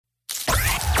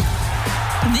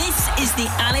This is the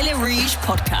Alley Le Rouge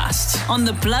podcast on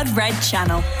the Blood Red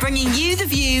channel, bringing you the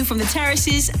view from the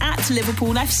terraces at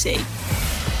Liverpool FC.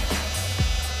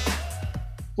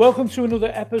 Welcome to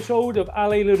another episode of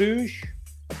Alley Le Rouge.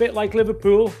 A bit like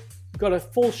Liverpool, we've got a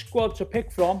full squad to pick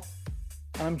from,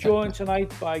 and I'm joined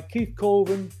tonight by Keith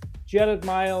Colvin, Gerard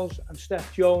Miles and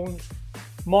Steph Jones.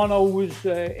 Mono was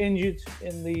injured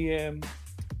in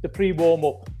the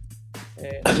pre-warm-up.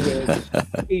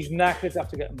 He's knackered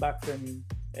after getting back from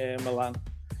Milan.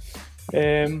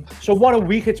 So what a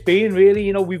week it's been, really.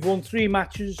 You know, we've won 3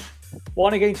 matches,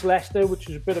 one against Leicester, which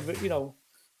was a bit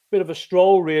of a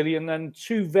stroll, really, and then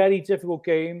 2 very difficult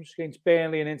games against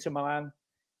Burnley and Inter Milan,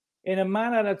 in a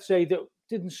manner I'd say that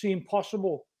didn't seem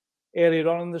possible earlier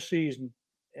on in the season.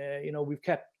 We've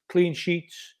kept clean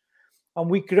sheets, and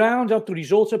we ground out the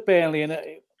result at Burnley, and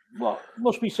what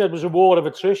must be said was a war of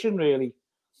attrition, really.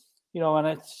 And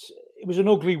it was an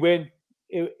ugly win,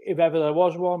 if ever there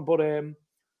was one. But the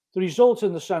result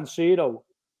in the San Siro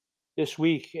this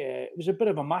week, it was a bit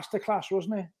of a masterclass,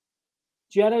 wasn't it?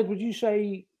 Gerard, would you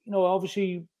say,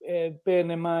 obviously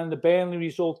bearing in mind the Burnley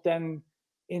result, then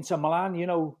Inter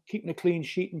Milan, keeping a clean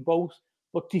sheet in both,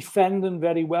 but defending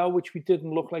very well, which we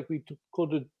didn't look like we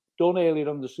could have done earlier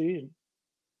on the season.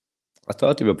 I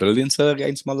thought they were brilliant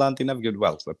against Milan. They never did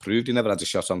well. They proved they never had a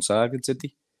shot on target, did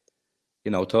they?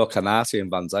 Thought Canati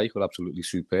and Van Dijk were absolutely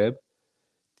superb.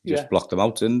 They just blocked them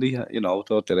out, didn't they?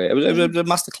 Thought it was a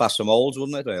masterclass from Olds,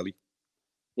 wasn't it, really?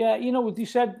 Yeah, they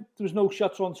said there was no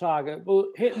shots on target.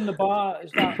 Well, hitting the bar,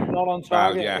 is that not on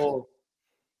target? Yeah. Or,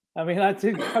 I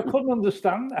couldn't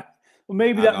understand that. Well,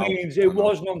 maybe that means it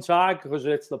wasn't on target because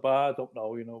it's the bar. I don't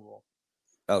know,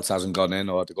 Else hasn't gone in,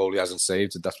 or the goalie hasn't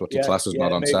saved it. That's what the class is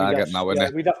not on target now,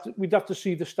 isn't it? We'd have to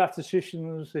see the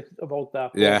statisticians about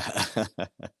that. Yeah.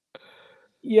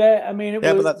 Yeah,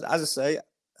 but as I say,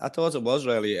 I thought it was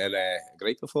really a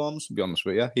great performance, to be honest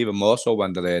with you. Even more so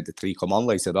when the 3 come on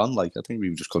later on. I think we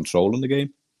were just controlling the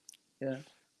game. Yeah.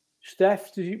 Steph,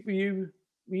 were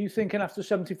you thinking after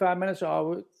 75 minutes, it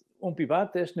won't be bad,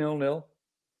 this 0-0?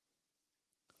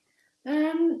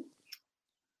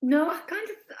 No,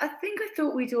 I think I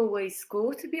thought we'd always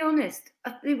score, to be honest.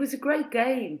 It was a great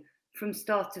game from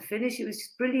start to finish. It was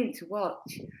just brilliant to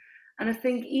watch. And I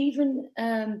think even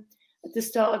at the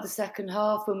start of the second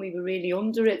half, when we were really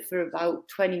under it for about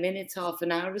 20 minutes, half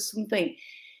an hour or something,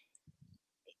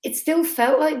 it still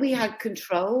felt like we had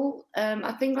control.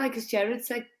 I think, like as Gerard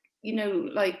said,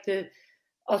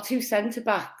 our 2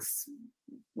 centre-backs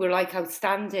were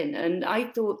outstanding. And I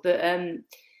thought that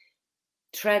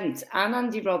Trent and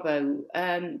Andy Robbo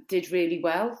did really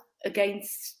well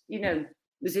against,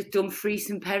 was it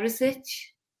Dumfries and Perisic?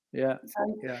 Yeah.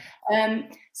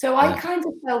 So I kind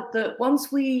of felt that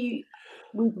once we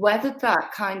weathered that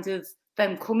kind of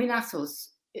them coming at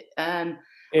us. In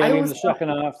the second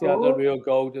half, they had a real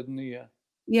goal, didn't they? Yeah.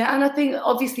 Yeah, and I think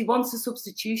obviously once the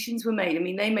substitutions were made,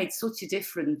 they made such a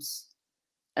difference.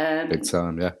 Big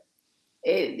time, yeah.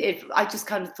 I just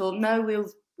kind of thought, no,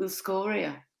 we'll score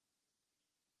here.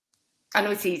 I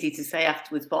know it's easy to say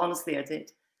afterwards, but honestly, I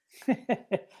did.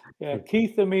 Yeah,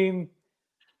 Keith. The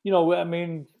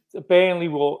Burnley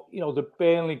the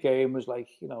Burnley game was it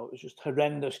was just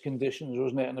horrendous conditions,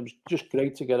 wasn't it? And it was just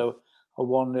great to get a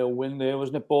 1-0 win there,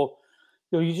 wasn't it? But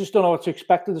you just don't know what to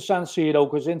expect of the San Siro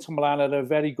because Inter Milan had a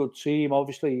very good team,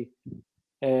 obviously,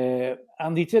 and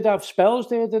he did have spells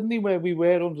there, didn't he, where we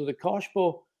were under the cosh.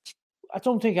 But I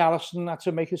don't think Alisson had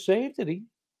to make a save, did he?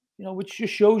 Which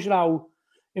just shows you how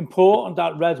important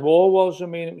that red wall was. It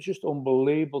was just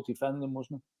unbelievable defending,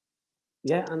 wasn't it?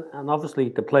 Yeah, and obviously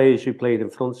the players who played in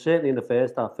front, certainly in the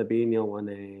first half, Fabinho and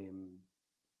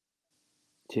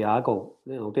Thiago,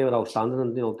 they were outstanding,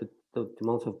 and the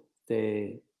amount of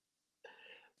the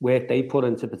work they put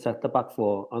in to protect the back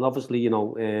four. And obviously, I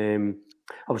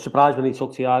was surprised when he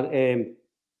took Thiago,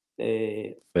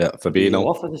 Fabinho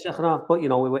off in the second half. But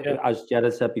as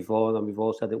Gerard said before, and we've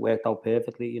all said, it worked out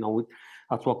perfectly.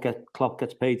 That's what Klopp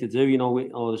gets paid to do.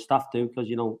 Or the staff do, because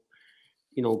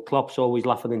Klopp's always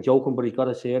laughing and joking, but he's got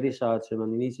a serious side to him,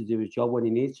 and he needs to do his job when he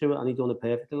needs to, and he done it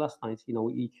perfectly last night.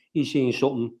 He's seen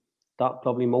something that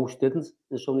probably most didn't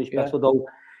in some respects. Although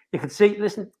you could see,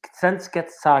 Trent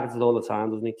gets targeted all the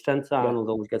time, doesn't he? Trent Arnold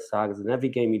always gets targeted in every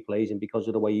game he plays, and because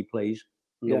of the way he plays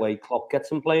and the way Klopp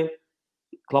gets him playing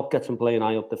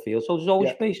high up the field. So there's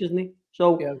always space, isn't he?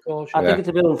 So of course, I think it's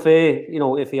a bit unfair,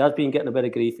 if he has been getting a bit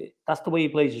of grief. That's the way he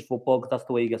plays his football, because that's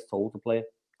the way he gets told to play,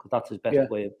 because that's his best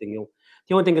way of thing.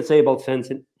 The only thing I'd say about Trent,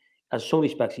 as some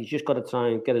respects, he's just got to try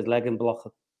and get his leg and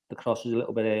block the crosses a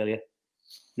little bit earlier,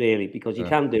 really, because he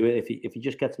can do it if he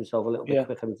just gets himself a little bit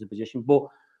quicker into position. But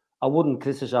I wouldn't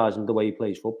criticise him the way he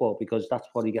plays football because that's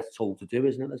what he gets told to do,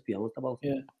 isn't it? Let's be honest about it.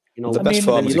 Yeah. You know, the best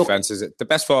form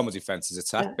of defence is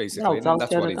attack, basically. And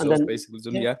that's what he does, basically,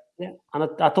 doesn't he? Yeah. And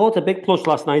I thought a big plus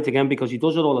last night again, because he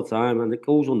does it all the time and it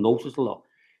goes unnoticed a lot,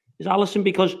 is Alisson,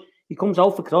 because he comes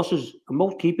out for crosses, and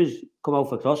most keepers come out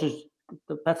for crosses.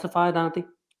 They're petrified, aren't they?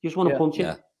 You just want to punch it.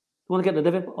 You want to get rid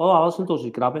of it. All Alisson does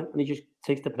is grab it and he just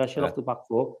takes the pressure off the back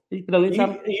four. He's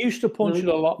brilliant. He used to punch it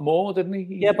a lot more, didn't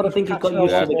he? But I think he got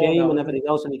used to the game and everything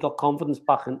else, and he got confidence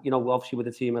back, and obviously with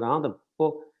the team around him.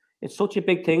 But it's such a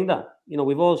big thing that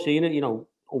we've all seen it.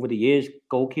 Over the years,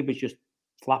 goalkeepers just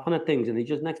flapping at things, and he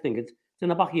just next thing it's in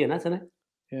the back of your net, isn't it?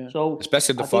 Yeah. So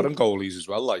especially the foreign goalies as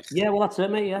well, like. Yeah, well that's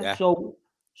it, mate. Yeah. So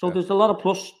there's a lot of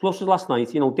pluses last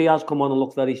night. Diaz come on and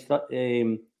looked very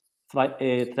threatening.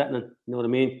 You know what I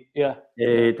mean? Yeah.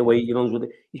 The way he runs with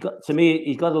it, he's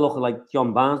got to look like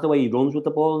John Barnes, the way he runs with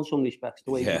the ball in some respects,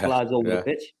 the way he glides over the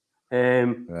pitch.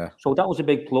 So that was a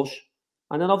big plus.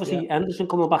 And then obviously Henderson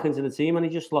coming back into the team, and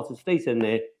he just slotted straight in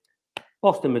there,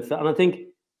 Boston midfield. And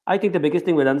I think the biggest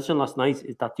thing with Henderson last night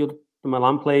is that the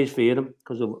Milan players feared him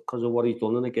because of what he's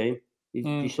done in the game.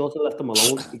 He sort of left him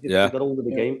alone. He just got over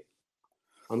the game,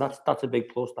 and that's a big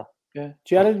plus. That. Yeah,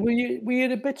 Jared, were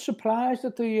you a bit surprised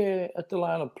at the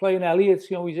lineup playing Elliott?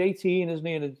 He's 18, isn't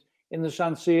he? In the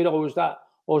San Siro,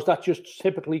 or is that just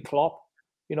typically Klopp?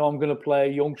 I'm going to play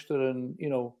a youngster, and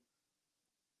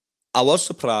I was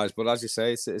surprised, but as you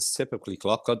say, it's typically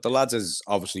Klopp. The lad is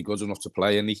obviously good enough to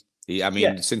play,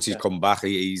 and since he's come back,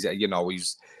 he's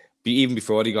even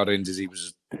before he got injured, he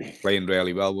was playing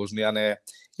really well, wasn't he? And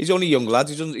he's only a young lad.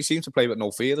 He seems to play with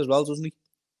no fear as well, doesn't he?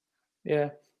 Yeah.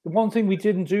 The one thing we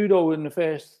didn't do though in the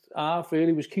first half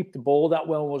really was keep the ball that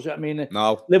well, was it? I mean,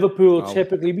 Liverpool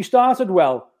typically we started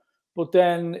well, but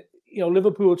then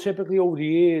Liverpool typically over the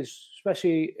years,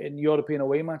 especially in European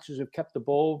away matches, have kept the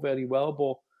ball very well.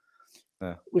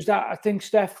 But was that, I think,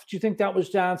 Steph, do you think that was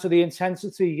down to the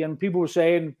intensity? And people were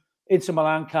saying Inter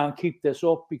Milan can't keep this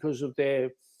up because of their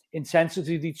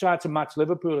intensity. They tried to match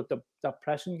Liverpool at that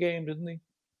pressing game, didn't they?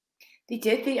 They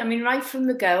did. Right from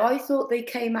the go, I thought they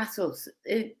came at us.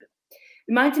 It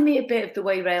reminded me a bit of the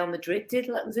way Real Madrid did.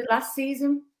 Was it last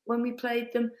season when we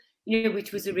played them?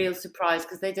 Which was a real surprise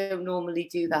because they don't normally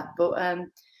do that. But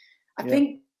I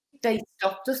think they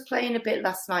stopped us playing a bit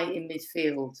last night in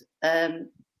midfield. And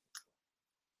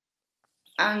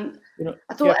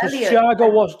I thought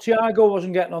Thiago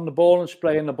wasn't getting on the ball and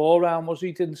spraying the ball around, was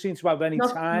he? Didn't seem to have any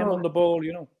time on the ball,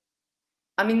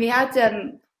 I mean, they had.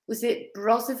 Was it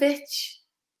Brozovic?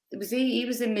 He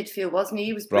was in midfield, wasn't he?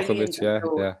 He was brilliant. He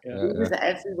was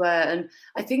everywhere. And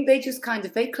I think they just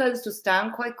they closed us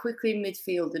down quite quickly in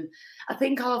midfield. And I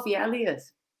think Harvey Elliott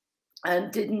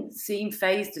didn't seem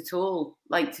phased at all,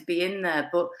 to be in there.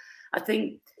 But I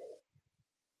think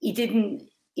he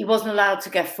wasn't allowed to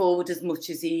get forward as much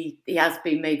as he has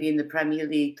been maybe in the Premier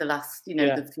League the last,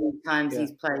 the few times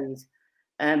he's played.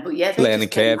 But playing a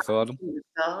curve for them.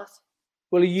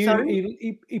 Well,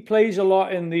 he plays a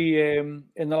lot in the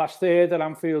last third at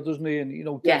Anfield, doesn't he?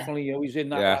 And definitely he's in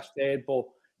that last third, but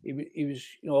he was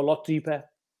a lot deeper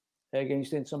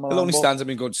against Inter Milan. He'll only stand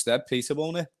him in good stead, Peter,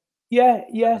 won't he?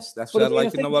 Yeah. That's what I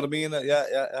know what I mean.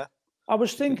 Yeah. I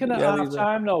was thinking at half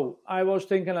time though. I was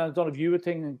thinking, I don't know if you were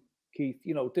thinking, Keith.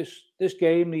 This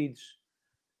game needs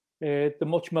the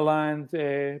much maligned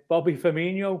Bobby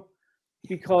Firmino,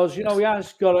 because he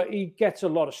gets a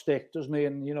lot of stick, doesn't he?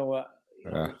 And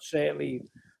certainly,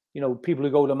 people who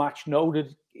go to match know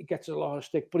that he gets a lot of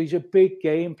stick, but he's a big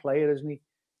game player, isn't he?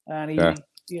 And he,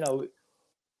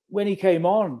 when he came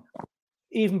on,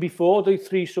 even before the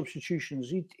 3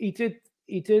 substitutions, he did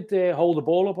hold the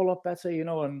ball up a lot better,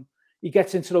 and he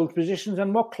gets into those positions.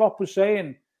 And what Klopp was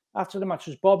saying after the match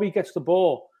is Bobby gets the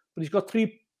ball, but he's got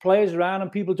 3 players around,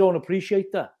 and people don't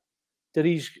appreciate that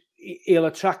he'll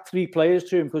attract 3 players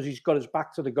to him because he's got his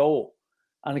back to the goal.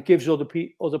 And it gives other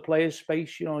players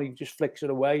space, he just flicks it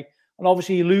away. And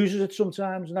obviously he loses it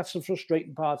sometimes, and that's the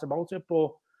frustrating part about it. But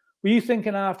were you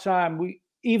thinking half-time,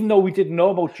 even though we didn't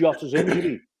know about Jota's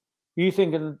injury, were you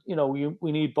thinking,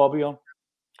 we need Bobby on?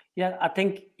 Yeah, I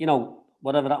think,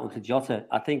 whatever happened to Jota,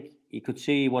 I think you could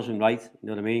see he wasn't right, you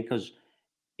know what I mean? Because,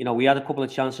 we had a couple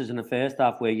of chances in the first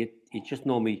half where you just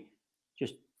normally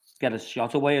just get a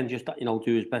shot away and just,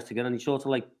 do his best to get, and he's sort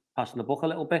of passing the buck a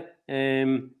little bit.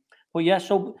 But yeah,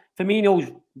 so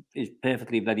Firmino is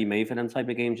perfectly ready made for them type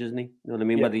of games, isn't he? You know what I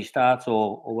mean? Yeah. Whether he starts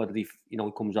or whether he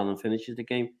comes on and finishes the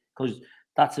game, because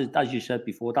that's as you said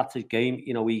before, that's his game.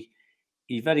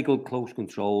 He's very good close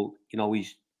control.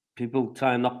 People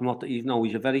try and knock him off.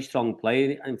 He's a very strong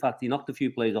player. In fact, he knocked a few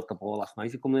players off the ball last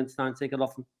night. He coming in to try and take it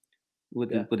off him.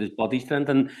 with his body strength,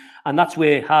 and that's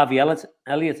where Harvey Elliott,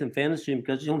 in fairness to him,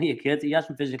 because he's only a kid, he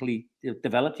hasn't physically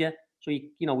developed yet, so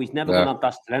he's never going to have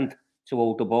that strength to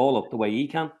hold the ball up the way he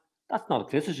can. That's not a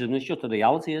criticism; it's just the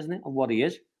reality, isn't it, of what he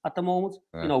is at the moment.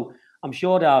 Yeah. I'm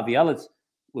sure that Harvey Elliott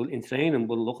will, in training,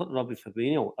 will look at Robbie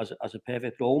Fabinho as a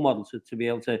perfect role model to be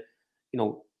able to,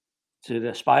 to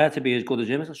aspire to be as good as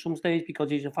him at some stage, because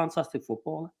he's a fantastic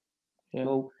footballer. Yeah.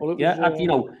 So,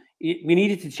 we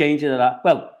needed to change it.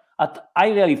 I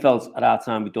really felt at our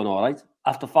time we'd done all right.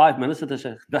 After 5 minutes of this,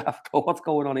 what's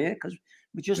going on here? Because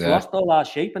we just lost all our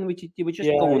shape, and we were just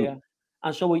going. Yeah.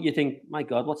 And so you think, my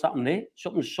God, what's happened there?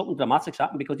 Something dramatic's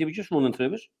happened, because they were just running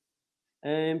through us.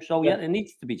 It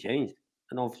needs to be changed.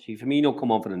 And obviously, Firmino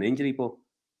come on for an injury, but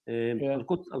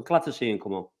I'm glad to see him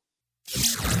come on.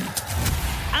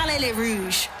 Allez les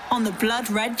Rouges on the Blood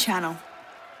Red Channel.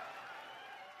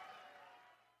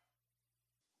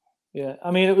 Yeah,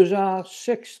 I mean, it was our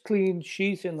 6th clean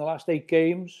sheet in the last 8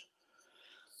 games.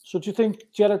 So do you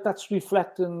think, Gerard, that's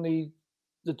reflecting the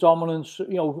dominance?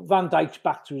 Van Dijk's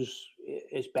back to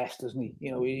his best, isn't he?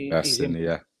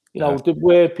 The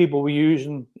word people were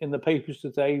using in the papers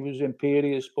today was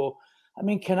imperious. But, I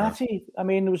mean, Konaté,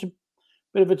 there was a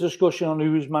bit of a discussion on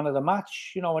who was man of the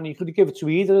match, and you could give it to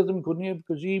either of them, couldn't you?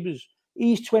 Because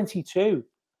he's 22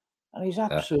 and he's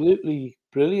absolutely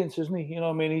brilliant, isn't he?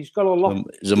 He's got a lot.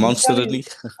 He's a monster, isn't he?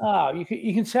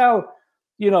 You can tell,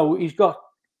 he's got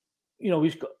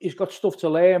stuff to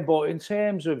learn, but in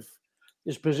terms of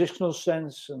his positional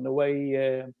sense and the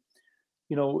way,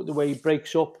 the way he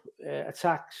breaks up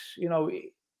attacks,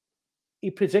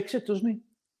 he predicts it, doesn't he?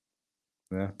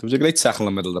 Yeah, there was a great tackle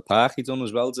in the middle of the park he done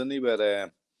as well, didn't he? Where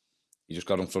he just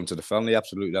got in front of the family,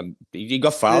 absolutely. And he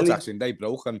got fouled, actually, and they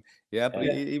broke. And but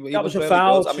he that was a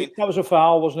foul. That was a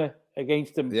foul, wasn't it,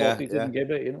 against him? Yeah, but he didn't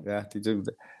give it, Yeah, they do.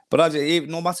 But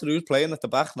no matter who's playing at the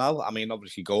back now,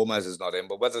 obviously Gomez is not in,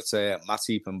 but whether it's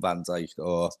Matip and Van Dijk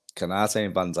or Konaté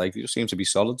and Van Dijk, they just seem to be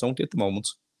solid, don't they, at the moment?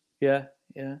 Yeah.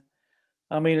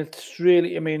 It's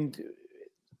really,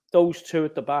 those two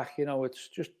at the back, it's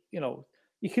just,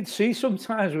 you can see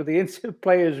sometimes with the Inter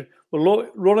players were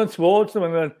running towards them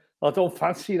and then, I don't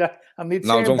fancy that. And they'd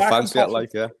don't fancy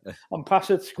it, and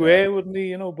pass it square, wouldn't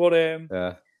he? But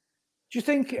do you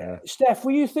think, Steph,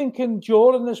 were you thinking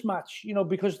during this match,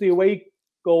 because the away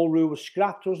goal rule was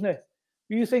scrapped, wasn't it?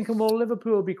 Were you thinking, well,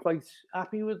 Liverpool will be quite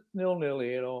happy with 0-0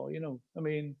 here, or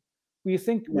were you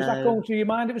think, was that going through your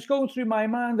mind? It was going through my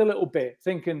mind a little bit,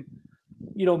 thinking,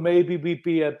 maybe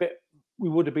we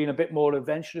would have been a bit more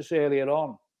adventurous earlier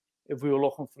on if we were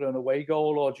looking for an away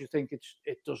goal, or do you think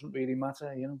it doesn't really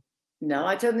matter, No,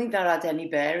 I don't think that had any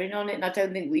bearing on it, and I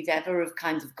don't think we'd ever have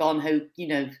kind of gone home,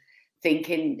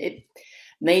 thinking it.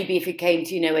 Maybe if it came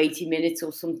to 80 minutes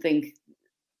or something,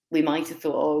 we might have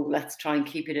thought, oh, let's try and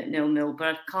keep it at 0-0. But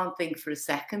I can't think for a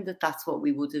second that that's what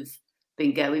we would have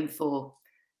been going for,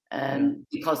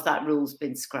 because that rule's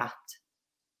been scrapped.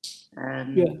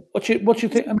 What you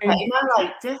think? I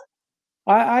liked it.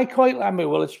 I quite.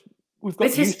 Well, we've got.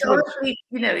 It's historically,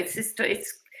 it's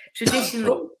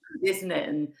traditionally, isn't it?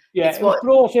 And it was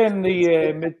brought in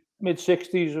the mid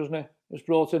 60s, wasn't it? It was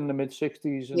brought in the mid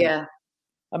 60s. Yeah.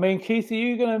 Keith, are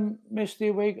you going to miss the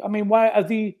away?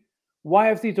 Why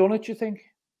have they done it, do you think?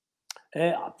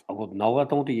 I wouldn't know. I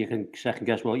don't think you can second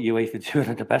guess what UEFA do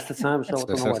at the best of times. So I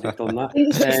don't know why they've done that.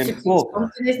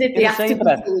 They have to be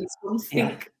doing something.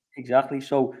 Yeah, exactly.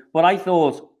 So what I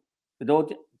thought,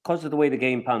 because of the way the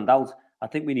game panned out, I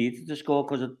think we needed to score,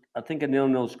 because I think a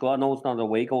 0-0 score, I know it's not a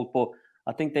away goal, but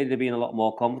I think they'd have been a lot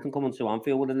more confident coming to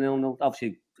Anfield with a 0-0.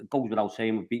 Obviously, it goes without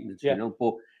saying we're beating the 2-0,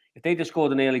 but if they'd have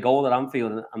scored an early goal at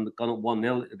Anfield and gone up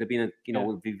 1-0, it'd have been,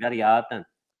 it'd be very hard then.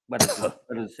 Whether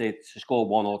to score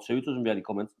 1 or 2 doesn't really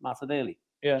come into matter really.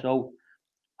 Yeah. So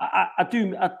I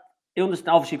understand.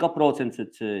 Obviously, got brought in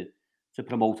to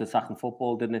promote attacking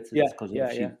football, didn't it? Because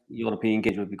European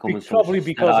games were becoming probably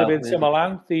because of Inter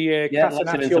Milan, the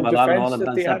Inter Milan, all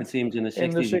the seven teams in the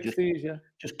 60s,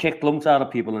 just kicked lumps out of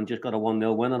people and just got a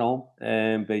 1-0 win at home,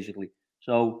 basically.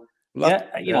 So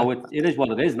it is what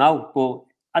it is now, but.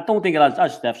 I don't think,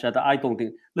 as Steph said, I don't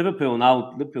think Liverpool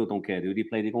don't care who they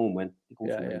play, they go and win.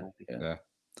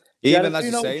 Even as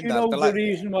you say, the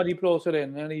reason why he brought it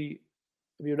in, have you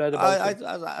read about it?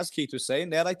 As Keith was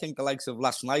saying there, I think the likes of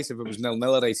last night, if it was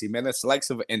 0-0 at 80 minutes, the likes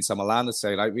of Inter Milan would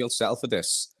say, right, we'll settle for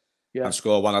this and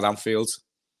score 1 at Anfield.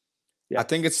 I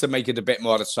think it's to make it a bit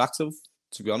more attractive,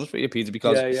 to be honest with you, Peter,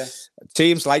 because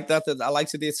teams like that, I like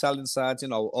the Italian side,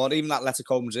 or even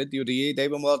Atletico Madrid the other year, they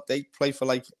play for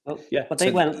but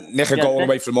they went nick a goal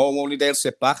away from home, only they'll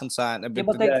sit back and sign a bit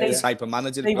type of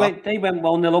manager. They went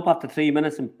 1-0 up after 3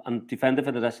 minutes and defended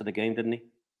for the rest of the game, didn't he?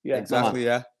 Yeah, exactly.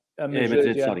 Yeah.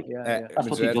 Madrid, sorry. That's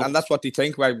what and that's what they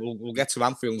think. Right, we'll get to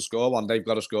Anfield and score one. They've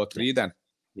got to score 3 then.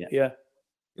 Yeah.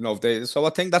 You know, so I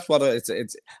think that's what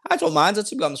it's. I don't mind it,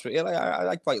 to be honest with you.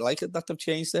 I quite like it that they've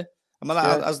changed it. I mean,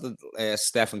 as the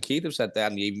Steph and Keith have said there,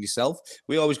 and even yourself,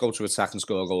 we always go to attack and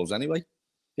score goals anyway.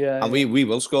 Yeah, and we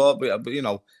will score. But, you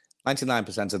know,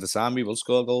 99% of the time we will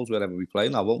score goals wherever we play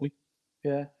now, won't we?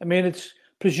 Yeah, I mean, it's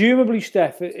presumably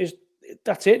Steph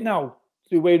that's it now.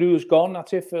 The way Rule's gone,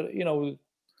 that's it for, you know,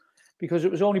 because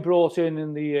it was only brought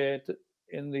in the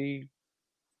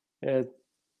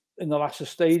latter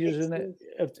stages, isn't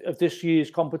it, of this year's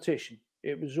competition.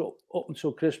 It was up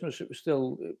until Christmas. It was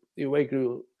still the away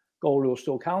goal rule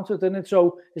still counted, didn't it?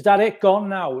 So is that it gone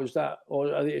now? Is that, or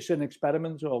it's an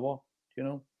experiment, or what? Do you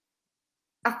know?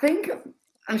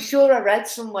 I'm sure I read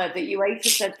somewhere that UEFA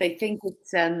said they think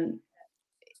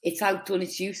it's outdone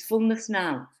its usefulness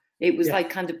now. It was like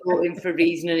kind of brought in for a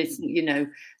reason, and it's, you know,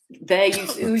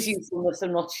 whose usefulness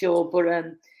I'm not sure, but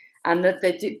and that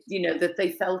they did, you know, that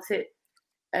they felt it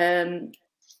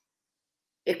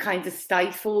kind of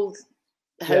stifled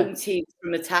home teams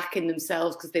from attacking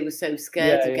themselves because they were so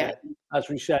scared to get. As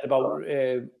we said about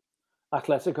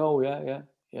Atletico,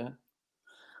 yeah.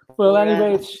 Well,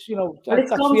 anyway, it's, you know, that's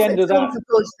the end of that.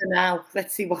 For now,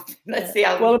 let's see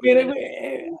how. Well, I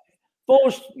mean,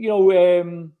 first, you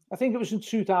know, I think it was in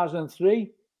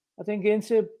 2003. I think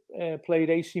Inter played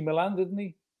AC Milan, didn't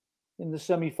he, in the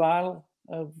semi-final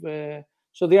of.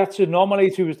 So they had to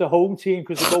nominate who was the home team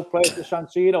because they both played at the San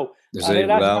Siro. It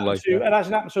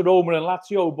hasn't happened to Roma and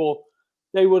Lazio, but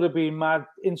they would have been mad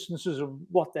instances of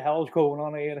what the hell's going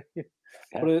on here.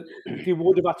 But they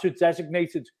would have had to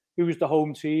designated who was the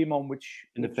home team on which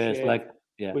in the first leg.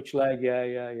 Yeah. Which leg?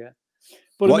 Yeah.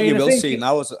 But what you will see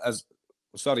now is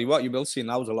what you will see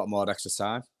now is a lot more extra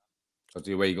time because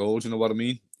the away goals. You know what I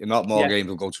mean? Not more games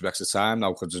will go to extra time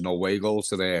now because there's no away goals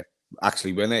to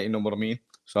actually win it. You know what I mean?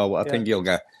 So I think you'll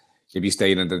be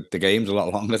staying in the games a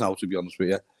lot longer now, to be honest with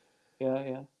you.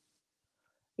 Yeah.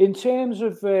 In terms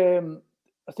of,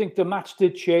 I think the match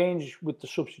did change with the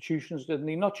substitutions, didn't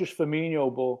he? Not just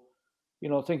Firmino, but, you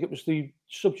know, I think it was the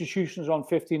substitutions on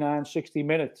 59, 60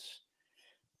 minutes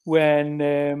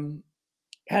when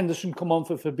Henderson come on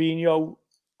for Fabinho,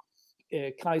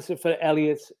 Kaiser for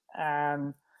Elliott,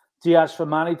 and Diaz for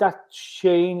Mane. That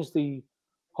changed the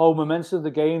whole momentum of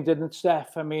the game, didn't it,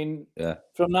 Steph? I mean,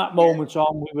 from that moment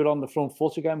on, we were on the front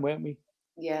foot again, weren't we?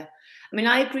 Yeah. I mean,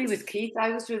 I agree with Keith.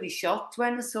 I was really shocked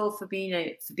when I saw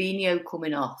Fabinho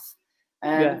coming off.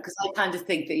 Because I kind of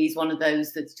think that he's one of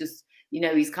those that's just, you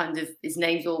know, he's kind of, his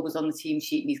name's always on the team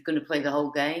sheet and he's going to play the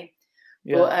whole game.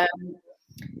 Yeah. But,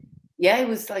 it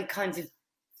was like kind of,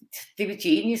 they were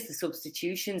genius, the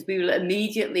substitutions. We were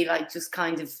immediately like just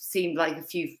kind of seemed like a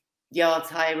few yards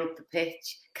higher up the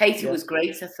pitch. Keita was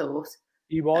great, I thought.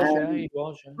 He was, he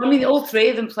was. Yeah. I mean, all three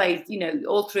of them played, you know,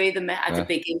 all three of them had a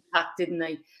big impact, didn't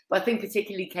they? But I think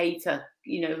particularly Keita,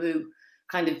 you know, who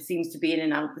kind of seems to be in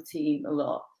and out of the team a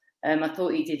lot. I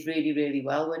thought he did really, really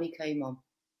well when he came on.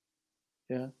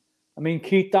 Yeah. I mean,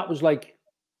 Keith, that was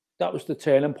the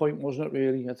turning point, wasn't it,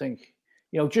 really? I think,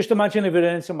 you know, just imagine if it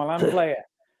is a Milan player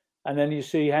and then you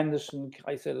see Henderson,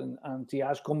 Keita and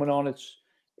Diaz coming on. It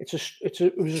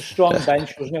was a strong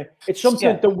bench, wasn't it? It's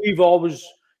something that we've always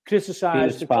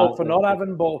criticised the club for not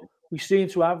having, but we seem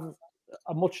to have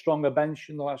a much stronger bench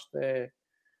in the last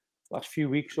few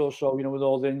weeks or so, you know, with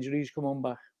all the injuries coming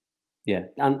back. Yeah,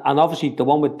 and obviously the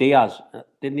one with Diaz,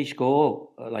 didn't he score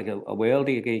like a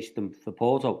worldie against them for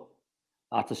Porto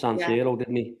at the San Siro,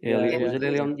 didn't he? Was it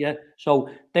early on? Yeah. So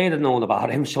they'd have known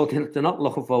about him, so they're not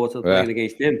looking forward to playing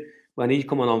against him when he's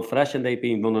coming on fresh and they've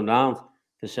been running around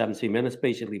for 70 minutes,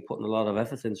 basically putting a lot of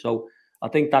effort in. So I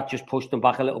think that just pushed them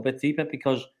back a little bit deeper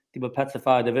because they were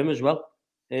petrified of him as well.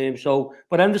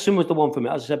 But Henderson was the one for me,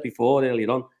 as I said before earlier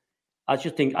on. I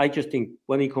just think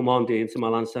when he come on, the Inter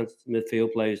Milan centre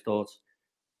midfield players thought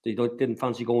they didn't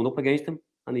fancy going up against him,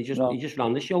 and he just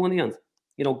ran the show in the end.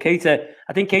 You know,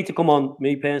 I think Keita come on,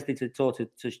 me personally, to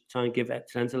try and give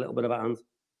Trent a little bit of a hand,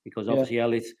 because obviously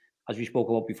Elliott, as we spoke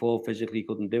about before, physically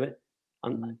couldn't do it,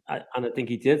 and I think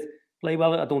he did play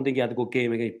well. I don't think he had a good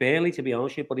game against Burnley, to be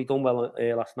honest with you, but he done well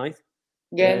last night.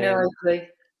 Yeah, no, I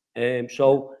agree.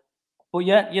 But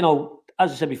yeah, you know,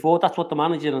 as I said before, that's what the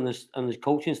manager and his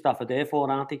coaching staff are there for,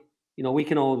 aren't they? You know, we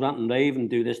can all rant and rave and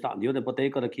do this, that, and the other, but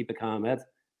they've got to keep a calm head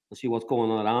and see what's going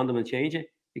on around them and change it.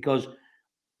 Because,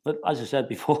 but as I said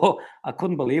before, I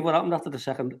couldn't believe what happened after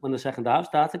when the second half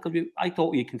started, because I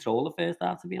thought we controlled the first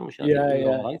half, to be honest.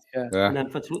 And then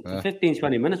for 15,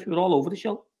 20 minutes, we were all over the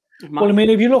show. Well, I mean,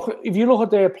 if you look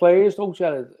at their players, though,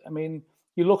 Jared, I mean,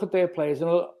 you look at their players,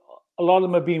 and a lot of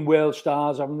them have been world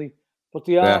stars, haven't they? But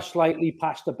they are slightly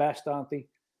past the best, aren't they?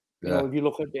 You know, if you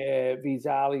look at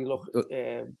Vidal, you look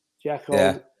at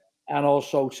Dzeko, and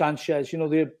also Sanchez. You know,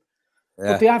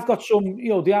 but they have got some. You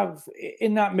know, they have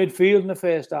in that midfield in the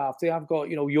first half. They have got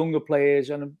younger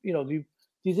players, and they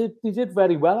did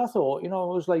very well. I thought. You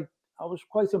know, I was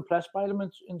quite impressed by them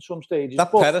in some stages.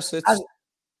 That Perisic.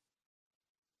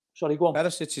 Sorry, go on.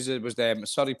 Perisic was there.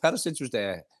 Sorry, Perisic was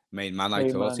their main man.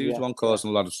 I thought he was one causing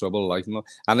a lot of trouble, like,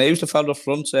 and they used to follow the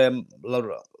front.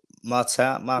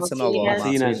 Martinez.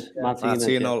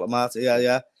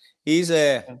 Yeah. He's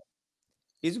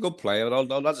a good player.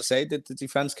 Although, as I say, the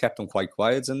defense kept him quite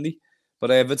quiet, didn't he?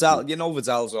 But Vidal,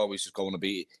 Vidal's always just going to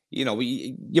be.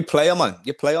 You play him, man.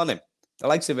 You play on him. The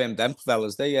likes of them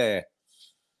fellas, they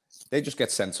just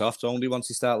get sent off only once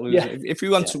you start losing. Yeah. If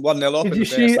you went to 1-0 up, did you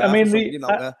see? I mean,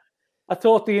 I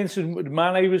thought the incident with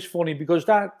Mane was funny because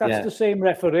that's the same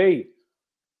referee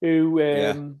who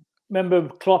remember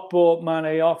Klopp brought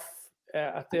Mane off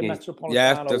at the Metropolitano.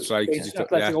 Yeah, that's right.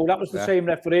 Atletico. That was the same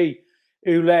referee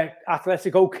who let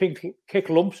Atletico kick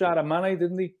lumps out of Mane,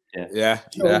 didn't he? Yeah.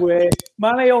 So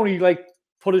Mane only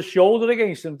put his shoulder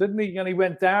against him, didn't he? And he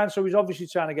went down. So he's obviously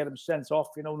trying to get him sent off.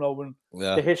 Knowing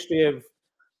the history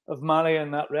of Mane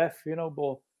and that ref.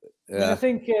 But I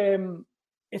think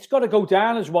it's got to go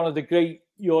down as one of the great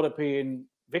European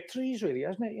victories, really,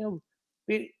 hasn't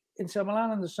it? Inter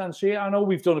Milan and the San Siro. I know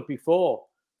we've done it before.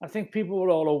 I think people were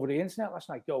all over the internet last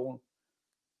night going,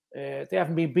 they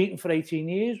haven't been beaten for 18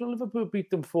 years. Well, Liverpool beat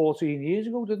them 14 years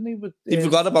ago, didn't he? But you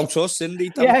forgot about us, didn't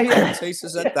he? Yeah.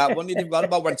 Said that one. You forgot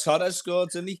about when Torres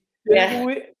scored, didn't he? Yeah.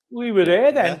 We were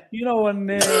there then,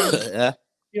 and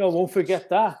won't forget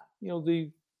that. The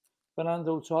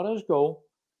Fernando Torres goal.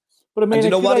 But I mean, and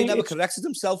you know what? He never corrected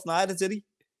himself neither, did he?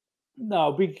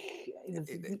 No, they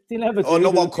never. Oh, no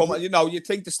one come. You'd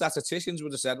think the statisticians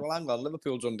would have said, "Well, hang on,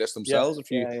 Liverpool done this themselves." A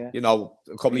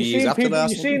couple of years after that.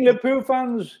 You've seen Liverpool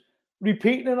fans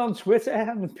repeating it on Twitter,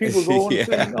 and people going,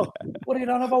 "What are you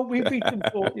on about? We beat them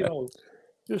for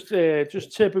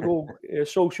just typical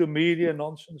social media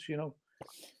nonsense,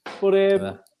 But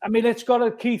I mean, it's got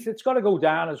to go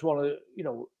down as one of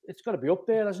it's got to be up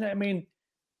there, hasn't it? I mean,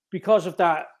 because of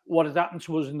that, what had happened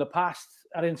to us in the past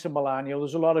at Inter Milan,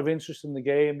 there's a lot of interest in the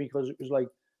game because it was like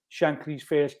Shankly's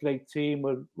first great team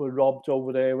were robbed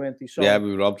over there, weren't they? So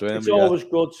we robbed him. It's always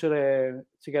good to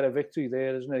get a victory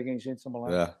there, isn't it, against Inter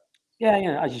Milan?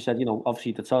 Yeah. As you said,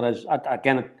 obviously the Torres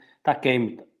again. That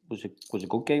game was a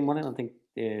good game, wasn't it? I think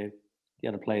the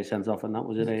other player sent off, and that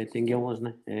was it. Dingo, wasn't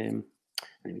it? And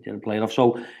he didn't play it off.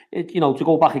 So, to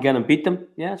go back again and beat them,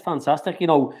 it's fantastic.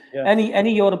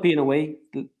 Any European away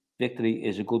victory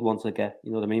is a good one to get.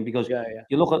 You know what I mean? Because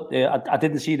you look at, I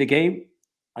didn't see the game.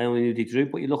 I only knew they drew,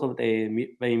 but you look at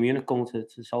Bayern Munich going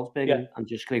to Salzburg and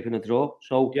just scraping a draw.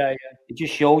 So it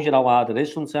just shows you how hard it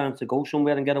is sometimes to go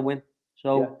somewhere and get a win.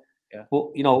 So,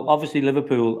 but obviously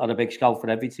Liverpool are a big scout for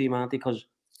every team, aren't they? Because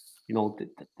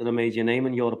they're a major name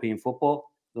in European football.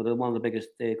 They're one of the biggest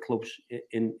clubs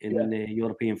in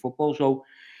European football. So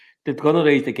they're going to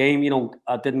raise the game.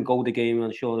 I didn't go to the game.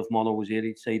 I'm sure if Mono was here,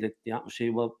 he'd say that the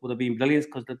atmosphere would have been brilliant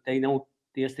because they know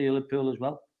the history of Liverpool as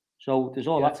well. So there's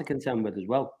all that to contend with as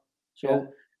well. So,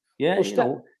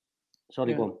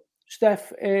 sorry, go on.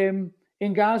 Steph,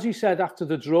 Ingazi said after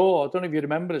the draw, I don't know if you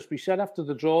remember this, but he said after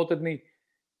the draw, didn't he?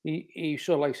 He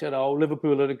sort of said, "Oh,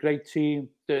 Liverpool are a great team,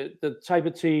 the type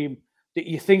of team that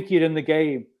you think you're in the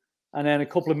game, and then a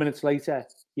couple of minutes later,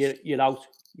 you're out.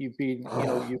 You've been,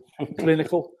 you're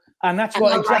clinical." And that's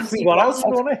exactly what I was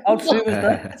doing.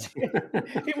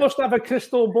 He must have a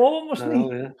crystal ball, mustn't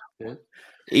he? Yeah.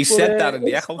 He said that in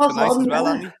the Echo tonight as well,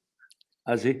 hasn't he?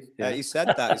 Has he? Yeah, he said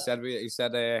that. He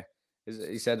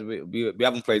said we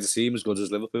haven't played the team as good as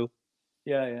Liverpool.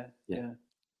 Yeah. That's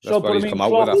what he's come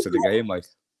out with after the game, like.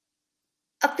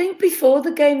 I think before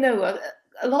the game, though,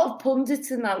 a lot of pundits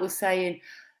and that were saying,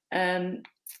 I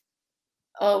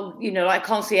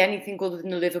can't see anything other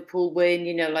than a Liverpool win,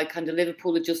 kind of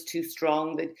Liverpool are just too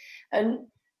strong. And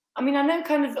I mean, I know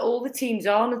kind of all the teams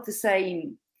aren't of the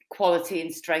same quality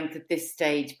and strength at this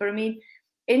stage, but I mean,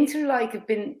 Inter have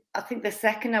been, I think they're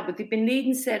second now, but they've been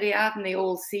leading Serie A, haven't they,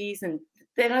 all season.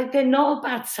 They're not a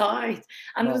bad side.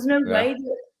 And there was no way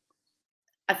that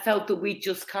I felt that we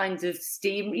just kind of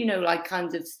steamroller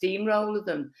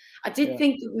them. I did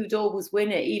think that we would always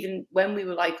win it, even when we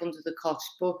were under the cosh,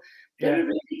 but they're a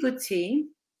really good team.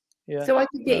 Yeah. So I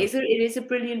think it is a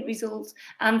brilliant result,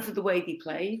 and for the way they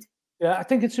played. Yeah, I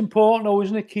think it's important, though,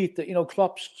 isn't it, Keith, that,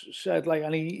 Klopp said,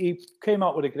 and he came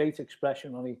out with a great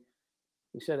expression, and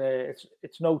he said,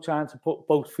 it's no time to put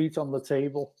both feet on the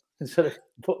table instead of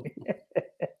putting...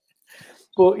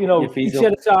 But he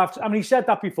said it's half. I mean, he said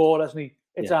that before, hasn't he?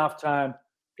 It's half time.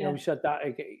 He said that.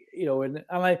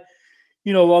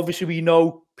 And obviously we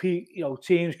know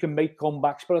teams can make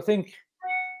comebacks, but I think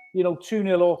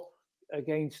 2-0 up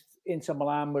against Inter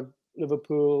Milan with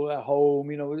Liverpool at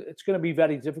home, it's going to be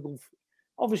very difficult.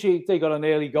 Obviously, if they got an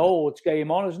early goal, it's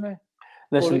game on, isn't it?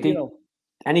 Listen,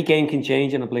 any game can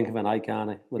change in a blink of an eye,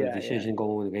 can't it? With a decision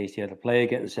going against the other player,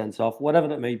 getting sent off,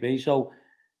 whatever it may be. So,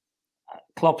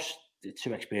 Klopp's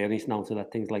too experienced now to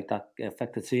let things like that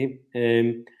affect the team.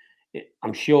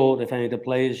 I'm sure if any of the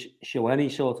players show any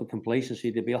sort of complacency,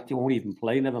 they won't even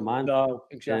play, never mind. No,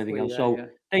 exactly.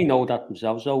 They know that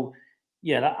themselves. So,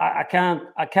 I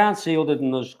can't see other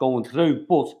than us going through.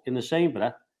 But in the same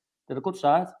breath, they're a good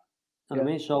side. You know what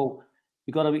I mean? So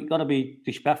you got to be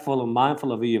respectful and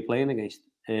mindful of who you're playing against,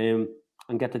 and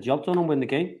get the job done and win the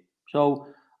game. So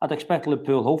I'd expect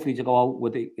Liverpool hopefully to go out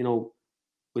with the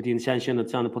intention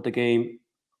of trying to put the game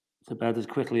to bed as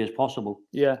quickly as possible.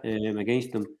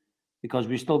 Against them, because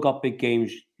we still got big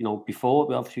games. Before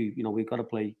we've got to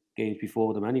play games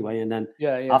before them anyway, and then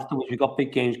afterwards we got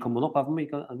big games coming up, haven't we?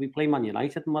 We play Man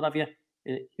United and what have you.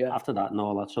 After that and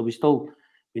all that, so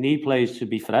we need players to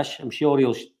be fresh. I'm sure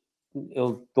he'll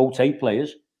rotate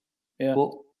players,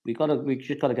 but we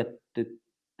just got to get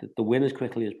the win as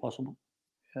quickly as possible.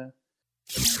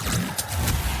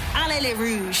 Allez les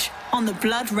Rouges on the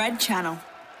Blood Red Channel.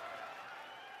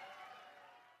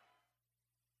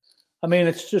 I mean,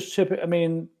 it's just typical. I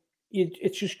mean,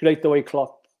 it's just great the way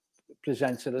Klopp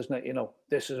presents it, isn't it?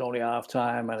 This is only half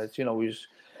time, and it's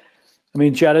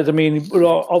Jared. I mean, we're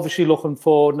obviously looking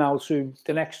forward now to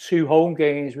the next 2 home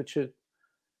games, which are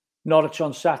Norwich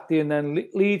on Saturday and then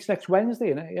Leeds next Wednesday,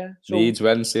 isn't it? Yeah. So, Leeds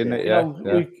Wednesday, isn't it?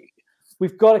 Yeah.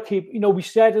 We've got to keep. We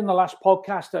said in the last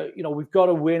podcast that we've got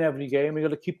to win every game. We've got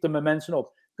to keep the momentum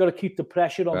up. We've got to keep the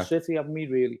pressure on City, haven't we?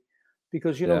 Really,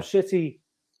 because City.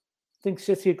 I think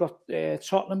City got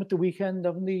Tottenham at the weekend,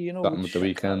 haven't they? Tottenham at the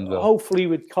weekend. Hopefully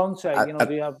with Conte,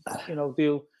 they have.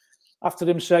 They'll after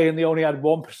them saying they only had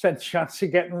 1% chance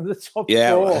of getting in the top 4.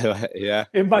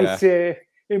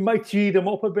 It might gee them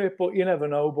up a bit, but you never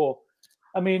know. But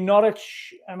I mean,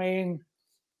 Norwich. I mean,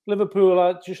 Liverpool.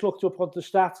 I just looked up on the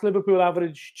stats. Liverpool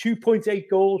average 2.8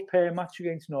 goals per match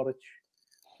against Norwich,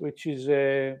 which is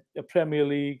a Premier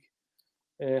League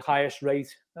highest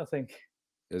rate, I think.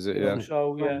 Is it? Yeah.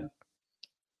 So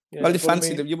Well,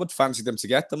 you would fancy them to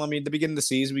get them. I mean, the beginning of the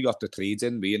season, we got the 3s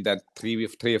in, and then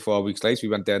 3 or 4 weeks later, we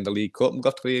went down the League Cup and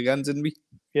got 3 again, didn't we?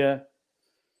 Yeah.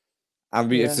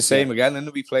 And it's the same again, and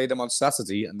we played them on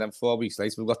Saturday, and then 4 weeks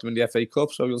later, we got them in the FA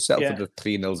Cup, so you'll settle for the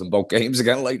 3-0s in both games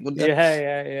again, wouldn't you?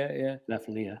 Yeah.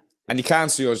 Definitely, yeah. And you can't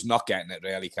see us not getting it,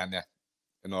 really, can you?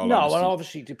 No, and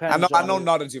obviously depends. I know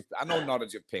Norwich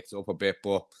have picked up a bit,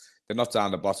 but they're not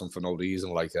down the bottom for no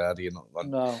reason, like that,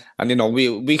 No. And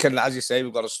we can, as you say,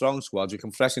 we've got a strong squad. We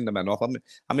can freshen the men up.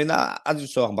 I mean, I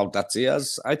was talking about that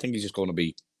Diaz. I think he's just going to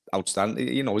be outstanding.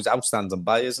 He's outstanding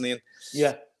by, isn't he?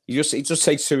 Yeah. He just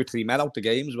takes 2 or 3 men out the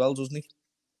game as well, doesn't he?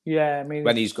 Yeah, I mean,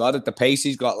 when he's got it, the pace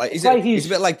he's got, he's a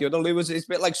bit like the other Lewis. It's a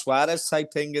bit like Suarez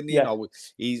type thing, and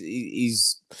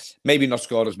he's maybe not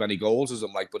scored as many goals as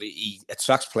him, but he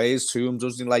attracts players to him,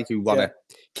 doesn't he? Who want to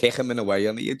kick him in a way,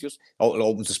 and he just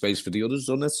opens the space for the others,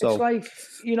 doesn't it? So it's like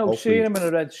seeing him in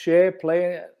a red shirt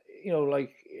playing.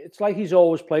 It's like he's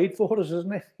always played for us,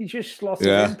 isn't it? He just slots it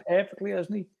in perfectly,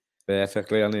 hasn't he?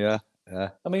 Perfectly, and yeah.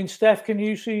 I mean, Steph, can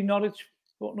you see Norwich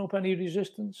putting up any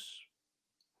resistance?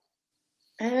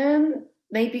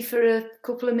 Maybe for a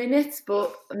couple of minutes,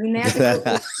 but I mean, they had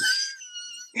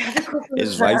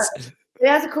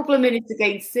a couple of minutes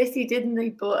against City, didn't they?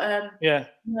 But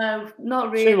no, not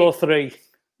really. 2 or 3.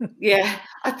 Yeah,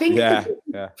 I think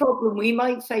the problem we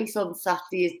might face on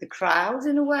Saturday is the crowd,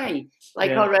 in a way,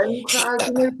 our own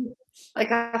crowd.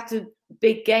 After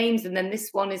big games, and then this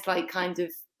one is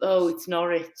it's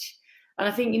Norwich, and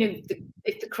I think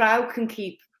if the crowd can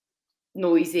keep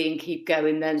noisy and keep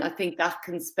going, then I think that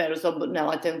can spur us on. But no,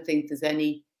 I don't think there's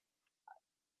any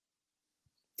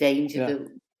danger that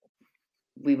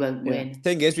we won't win. The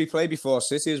thing is, we play before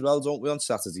City as well, don't we, on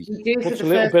Saturday? We do. Puts a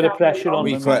little bit of pressure on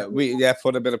them.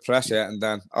 Put a bit of pressure, and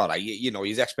then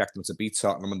he's expecting to beat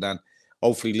Tottenham, and then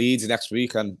hopefully Leeds next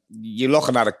week, and you're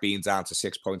looking at it being down to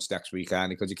 6 points next week,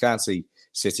 Andy, because you can't see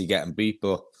City getting beat,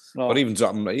 but even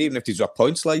if they drop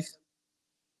points,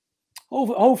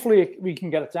 hopefully we can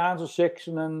get it down to 6,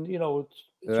 and then it'll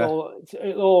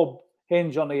all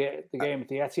hinge on the game at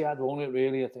the Etihad, won't it?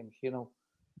 Really, I think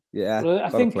Yeah, I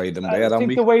think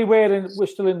the way we're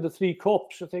still in the 3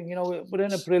 cups. I think we're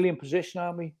in a brilliant position,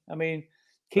 aren't we? I mean,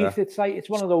 Keith, it's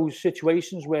one of those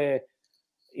situations where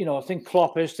you know, I think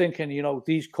Klopp is thinking, you know,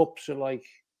 these cups are like,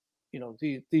 you know,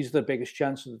 these are the biggest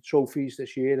chance of the trophies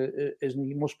this year, isn't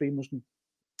he? Mustn't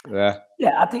he? Yeah.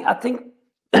 Yeah, I think.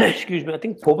 Excuse me. I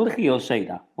think publicly he'll say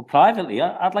that, but privately,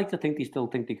 I'd like to think they still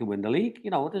think they can win the league.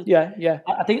 You know, yeah.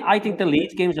 I think the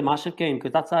Leeds game's a massive game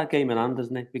because that's our game in hand,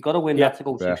 isn't it? We've got to win that to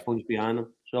go 6 points behind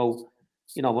them. So,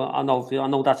 you know, I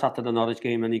know that's after the Norwich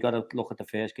game, and you got to look at the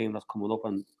first game that's coming up.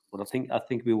 But I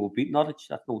think we will beat Norwich.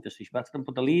 That's no disrespect to them,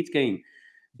 but the Leeds game,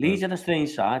 Leeds are a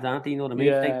strange side, aren't they? You know what I mean?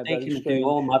 Yeah, they can do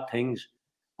all mad things,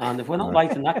 and if we're not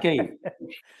right in that game,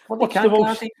 what's the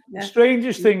most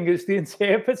strangest thing is the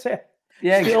interpreter.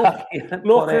 Yeah, exactly.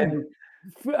 Looking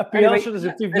at Bielsa as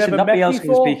if they've never met Bielsa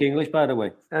before. Can speak English, by the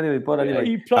way. Anyway,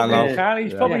 he probably can.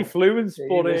 He's probably fluent,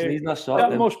 but he's not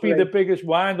that must be the biggest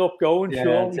wind-up going. Yeah,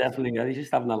 surely. Definitely. Yeah. He's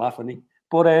just having a laugh, isn't he?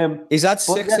 But he's had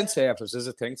 6 interpreters,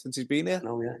 I think, since he's been here.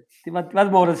 No, yeah. They've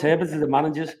had more interpreters than the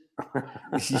managers. But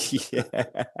as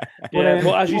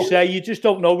you say, you just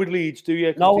don't know with Leeds, do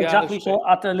you? No, exactly. So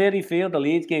at the Leary Field, the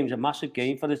Leeds game's a massive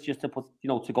game for us, just to put, you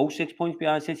know, to go 6 points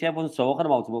behind City. Everyone's talking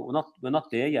about it, but we're not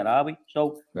there yet, are we?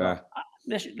 So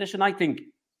listen, I think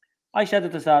I said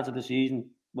at the start of the season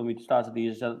when we started the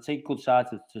year, it's a good side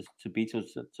to beat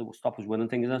us, to stop us winning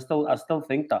things, and I still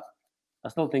think that. I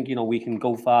still think, you know, we can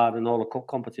go far in all the cup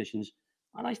competitions.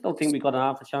 And I still think we've got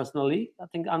half a chance in the league. I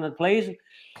think, and the players,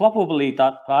 Klopp will believe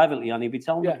that privately, and he'll be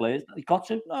telling the players that he's got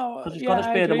to. Because he's got to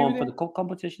spare them on for the cup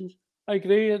competitions. I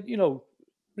agree. You know,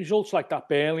 results like that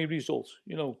Burnley result,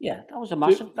 you know. Yeah, that was a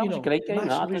massive, that was a great game.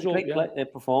 That was a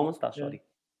great performance, sorry.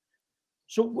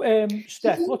 So,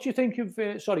 Steph, what do you think of,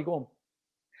 sorry, go on.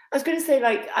 I was going to say,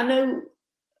 like, I know,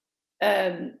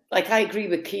 like, I agree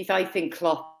with Keith. I think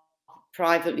Klopp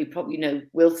privately probably, you know,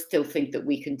 will still think that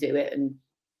we can do it and,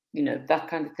 you know, that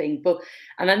kind of thing. But,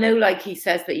 and I know, like he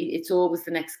says, that it's always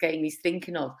the next game he's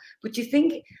thinking of. But do you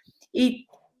think he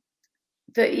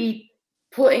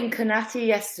put in Konate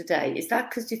yesterday? Is that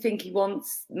because you think he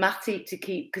wants Matty to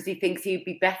keep, because he thinks he'd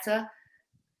be better?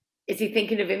 Is he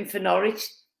thinking of him for Norwich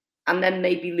and then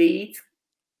maybe Leeds?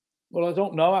 Well, I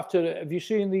don't know. Have you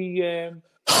seen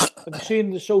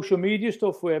the social media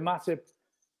stuff where Matip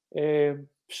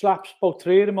slaps both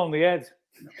 3 of them on the head,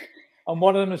 and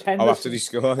one of them is Henderson? Oh, after he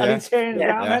scored, and he turns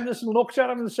around, Henderson looks at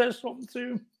him and says something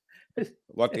to him.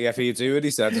 What the F are you doing?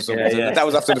 He said or something. That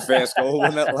was after the first goal,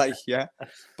 wasn't it? Like, yeah.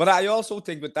 But I also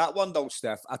think with that one though,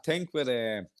 Steph, I think with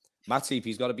Matip,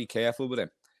 he's got to be careful with him.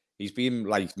 He's been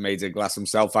like made a glass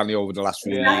himself, and over the last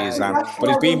few years,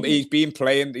 but he's been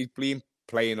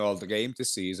playing all the games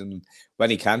this season. When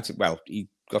he can't, well, he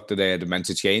got the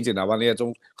mental change in now, and I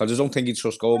don't think he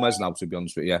trusts Gomez now, to be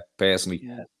honest with you, personally.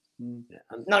 Yeah.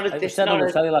 I said on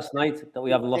the telly last night that we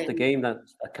haven't lost a game that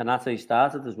Konate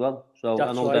started as well. So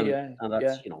that's I know right, and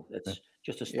that's you know, it's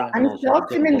just a stat. And he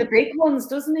drops him in the big ones,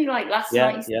 doesn't he? Like last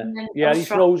night. He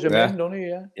throws him in, doesn't he?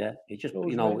 Yeah. He just,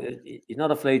 you know, he's not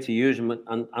afraid to use him,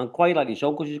 and quite like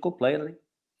so, because he's a good player, I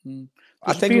think.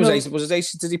 I think was it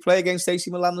AC? Did he play against AC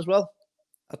Milan as well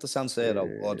at the San Siro?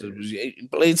 Or he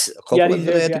played a couple of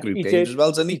the group games as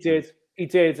well, didn't he? He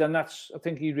did, and I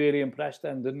think he really impressed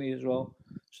them, didn't he, as well?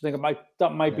 So I think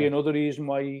that might be another reason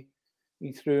why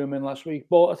he threw him in last week.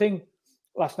 But I think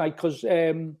last night, because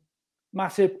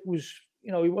Matip was,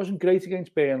 you know, he wasn't great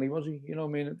against Burnley, was he? You know what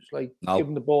I mean? It was like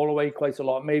giving the ball away quite a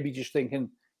lot. Maybe just thinking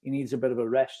he needs a bit of a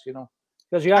rest, you know,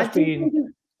 because he has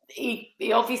been.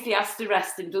 He obviously has to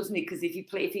rest him, doesn't he? Because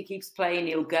if he keeps playing,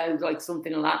 he'll go, like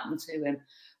something will happen to him.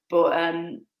 But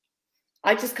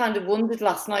I just kind of wondered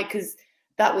last night, because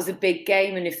that was a big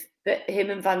game, and if him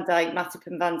and Van Dijk, Matip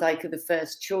and Van Dijk are the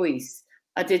first choice,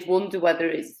 I did wonder whether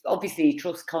it's obviously he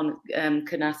trusts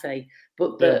Konate,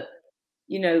 but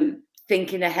you know,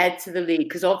 thinking ahead to the league,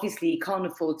 because obviously he can't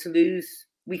afford to lose.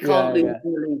 We can't lose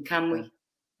in the league, can we?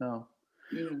 No.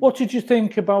 What did you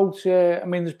think about? I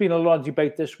mean, there's been a lot of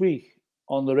debate this week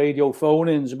on the radio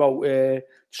phone-ins about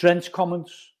Trent's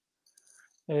comments.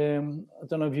 I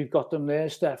don't know if you've got them there,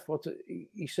 Steph. What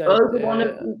he said? Oh, the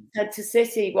one said to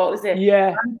City. What was it?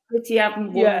 Yeah, City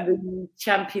haven't won the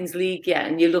Champions League yet,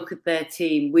 and you look at their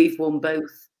team. We've won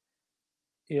both.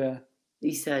 Yeah,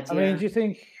 he said. I mean, do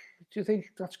you think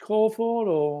that's called for,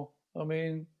 or I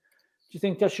mean, do you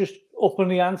think that's just upping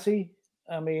the ante?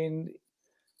 I mean,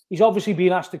 he's obviously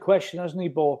been asked the question, hasn't he?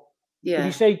 But did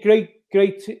he say great?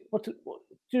 What?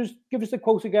 Just give us the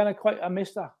quote again. I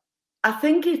missed that. I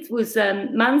think it was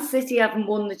Man City haven't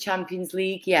won the Champions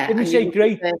League yet. Didn't he say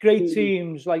great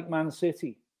teams like Man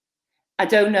City? I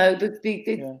don't know.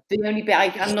 The only bit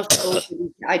I'm not sure.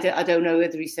 I don't know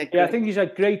whether he said. Yeah, I think he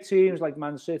said great teams like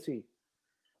Man City.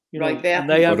 You know, right, and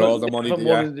they haven't all the money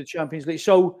won in the Champions League.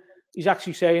 So he's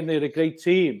actually saying they're a great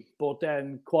team, but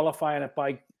then qualifying it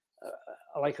by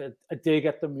like a dig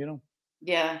at them, you know.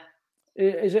 Yeah.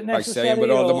 Is it necessary? By saying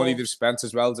with all the money they've spent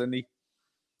as well, didn't he?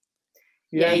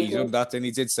 Yeah, he's done that, and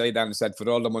he did say that and said for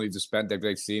all the money they've spent, they're a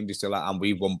great team. They still and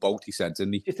we won both. He said,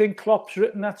 didn't he? Do you think Klopp's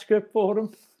written that script for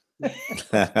him? I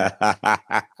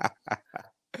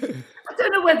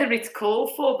don't know whether it's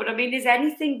called for, but I mean, is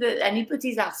anything that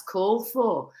anybody's asked called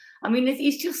for? I mean,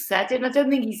 he's just said it, and I don't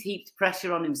think he's heaped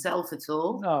pressure on himself at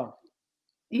all. No.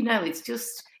 You know, it's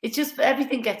just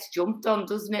everything gets jumped on,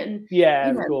 doesn't it? And,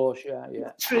 yeah, of course,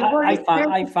 yeah. True.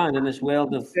 I find in this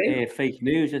world of fake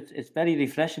news, it's very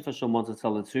refreshing for someone to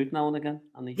tell the truth now and again.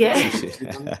 And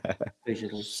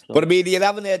basically. So. But I mean, you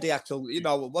haven't heard the actual, you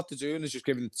know, what they're doing is just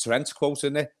giving Trent's quote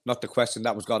in it, not the question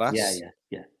that was got asked.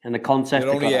 Yeah. And the concept.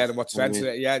 You're only hearing what Trent's,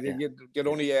 you're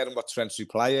only hearing what Trent's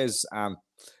reply is, and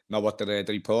not what the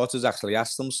reporters actually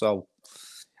asked them. So,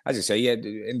 as you say,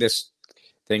 in this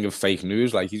thing of fake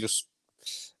news, like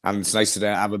and it's nice to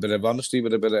have a bit of honesty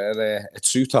with a bit of a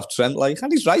truth off Trent, like,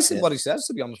 and he's right in what he says,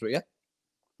 to be honest with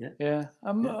you. Yeah.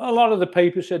 A lot of the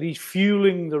papers said he's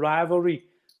fueling the rivalry,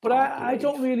 but I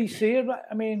don't really see it.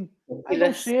 I mean, I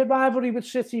don't see a rivalry with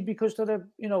City because they're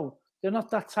not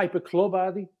that type of club,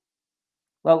 are they?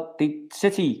 Well, the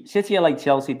City are like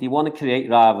Chelsea. They want to create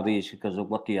rivalries because of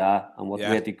what they are and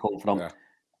where they come from. Yeah.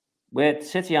 Where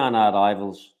City aren't our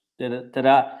rivals. They're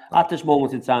at this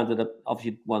moment in time, they're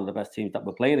obviously one of the best teams that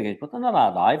we're playing against, but they're not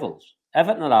our rivals.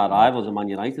 Everton are our rivals, and Man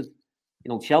United. You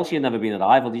know, Chelsea have never been a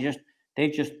rival.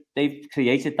 They've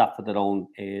created that for their own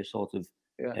sort of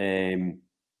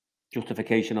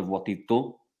justification of what they've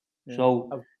done. Yeah.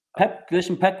 So, Pep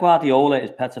Guardiola is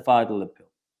petrified of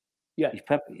Liverpool. Yeah, he's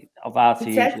Pep of our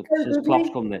teams since Klopp's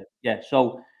come there. Yeah,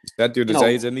 so that dude is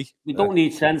age, isn't he? We don't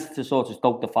need sense to sort of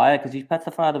stoke the fire because he's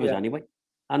petrified of us anyway.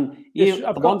 And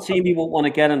one team he won't want to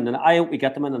get in, and I hope we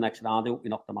get them in the next round. I hope we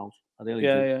knock them out. I really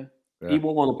do. He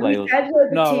won't want to play us. He said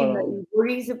the team that he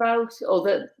worries about, or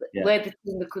where the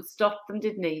team that could stop them,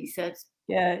 didn't he? He said,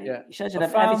 he says it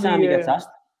every time he gets asked.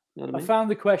 You know what I mean?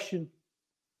 Found the question,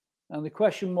 and the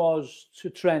question was to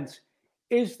Trent: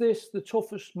 is this the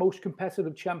toughest, most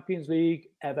competitive Champions League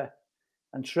ever?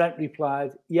 And Trent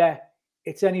replied, "Yeah,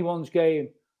 it's anyone's game.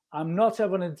 I'm not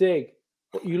having a dig,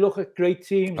 but you look at great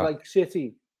teams like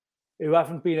City, who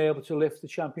haven't been able to lift the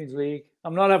Champions League.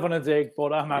 I'm not having a dig,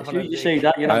 but I'm having a dig." You say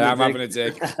that, I'm having a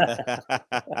dig.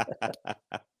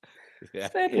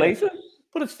 Fair play to him.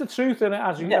 But it's the truth, and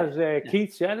as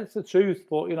Keith said, it's the truth.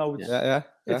 But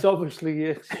it's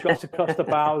obviously shot across the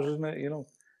bows, isn't it? You know,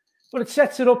 but it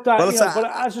sets it up that. But as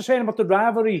I was saying about the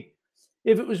rivalry,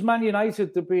 if it was Man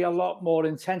United, there'd be a lot more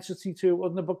intensity to it,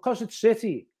 wouldn't there? Because it's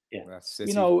City. Yeah,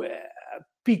 City. You know,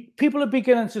 people are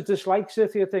beginning to dislike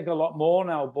City, I think, a lot more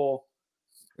now. But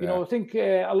you know, I think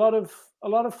a lot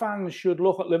of fans should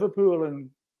look at Liverpool and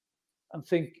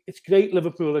think it's great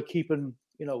Liverpool are keeping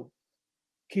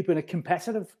it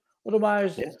competitive.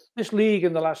 Otherwise, this league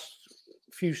in the last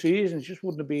few seasons just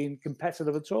wouldn't have been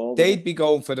competitive at all. They'd be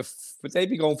going for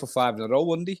 5 in a row,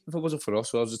 wouldn't they? If it wasn't for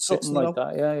us, or was it 6? Something like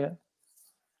that,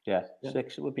 yeah.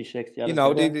 6. It would be 6. Yeah, you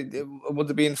know, it would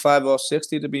have been 5 or 6.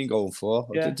 They'd have been going for.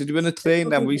 Yeah. Did you win a 3?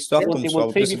 And then we stopped them. They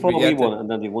won 3 before we won, and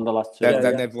then they won the last 2.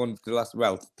 Then they've won the last.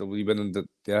 Well, we won in the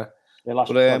The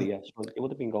last 20, so it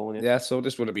would have been going. Yeah, so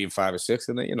this would have been 5 or 6,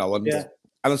 isn't it? You know,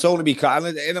 and it's only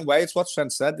because, in a way, it's what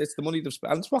Trent said. It's the money they've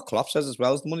spent, and it's what Klopp says as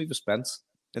well. It's the money they've spent,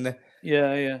 isn't it?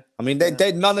 Yeah. I mean,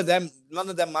 they none of them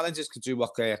managers could do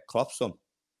what Klopp's done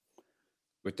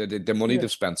with the money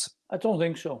they've spent. I don't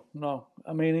think so. No,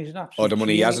 I mean he's an absolute. Or the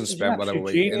money he hasn't spent, whatever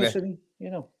way. Genius, you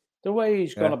know the way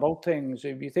he's gone about things.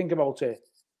 If you think about it,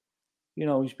 you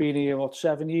know he's been here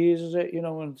 7 years, is it? You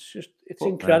know, and it's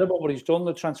incredible what he's done.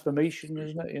 The transformation,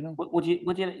 isn't it? You know. Would you?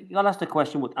 I'll ask the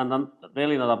question, and I'm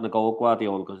really not having to go with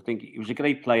Guardiola because I think he was a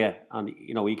great player, and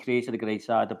you know he created a great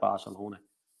side of Barcelona.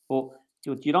 But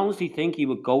do you honestly think he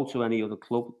would go to any other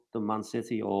club than Man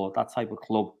City or that type of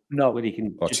club? No, where he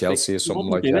can or Chelsea or something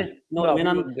like that. No, I mean,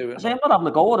 I'm not having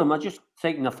to go with him. I'm just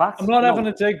taking the facts. I'm not having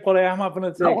a dig, but I am having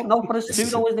a dig. No, but it's true,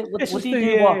 though, isn't it? Would he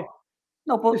do what?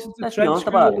 No, but let's be honest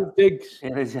about it.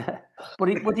 It is, but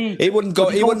he wouldn't go.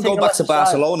 He wouldn't go back to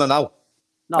Barcelona now.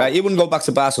 No, he wouldn't go back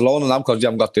to Barcelona now because you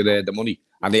haven't got the money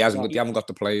and they haven't got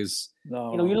the players.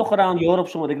 No, you know, you look around Europe,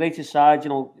 some of the greatest sides, you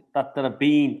know, that have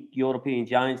been European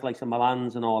giants like the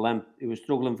Milans and all them, who were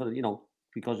struggling for, you know,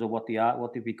 because of what they are,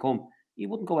 what they've become. He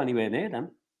wouldn't go anywhere near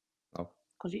them. No,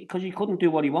 because he couldn't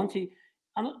do what he wanted.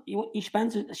 And he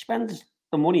spends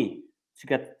the money to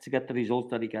get the results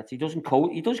that he gets. He doesn't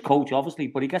coach. He does coach, obviously,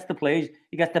 but he gets the players.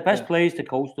 He gets the best players to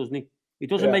coach, doesn't he? He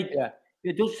doesn't make.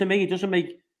 It does to me. He doesn't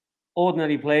make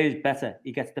ordinary players better.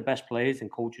 He gets the best players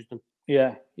and coaches them.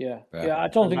 Yeah. I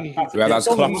don't think he could. Whereas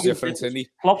Klopp's different, isn't he?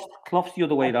 Klopp's the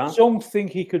other way around. I don't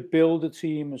think he could build a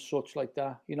team as such like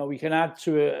that. You know, he can add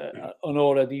to an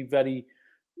already very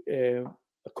a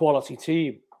quality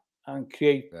team and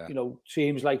create, you know,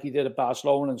 teams like he did at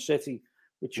Barcelona and City,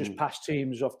 which just passed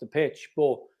teams off the pitch.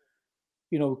 But,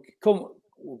 you know,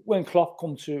 when Klopp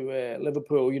come to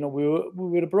Liverpool, you know, we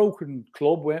were a broken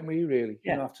club, weren't we, really?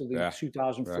 You know, after the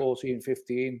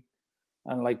 2014-15.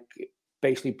 And, like,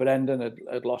 basically Brendan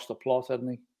had lost the plot, hadn't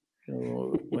he? You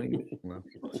know,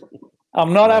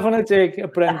 I'm not having a dig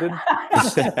at Brendan. I'm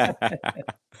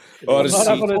not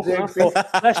having a dig.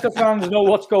 But Leicester fans know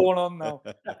what's going on now.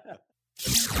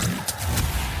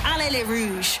 Allez les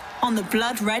Rouges on the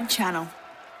Blood Red Channel.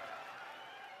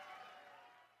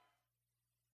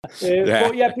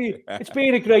 But yeah, it's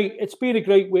been a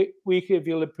great week if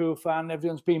you're a Liverpool fan.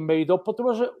 Everyone's been made up, but there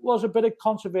was a bit of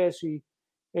controversy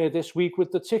this week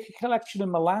with the ticket collection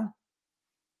in Milan.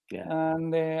 Yeah,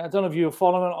 and I don't know if you're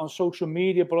following it on social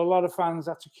media, but a lot of fans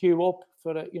had to queue up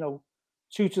for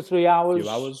 2 to 3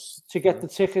 hours to get the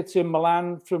tickets in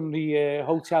Milan from the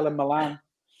hotel in Milan.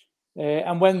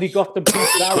 And when they got them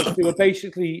printed out, they were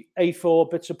basically A4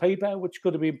 bits of paper, which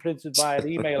could have been printed via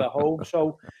email at home.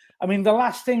 So, I mean, the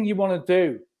last thing you want to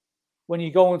do when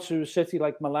you go into a city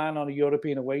like Milan on a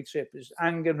European away trip is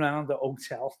hanging around the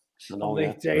hotel on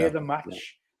the day of the match. Yeah.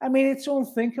 I mean, it's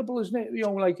unthinkable, isn't it? You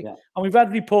know, and we've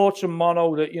had reports from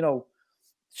Mono that, you know,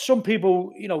 some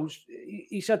people, you know,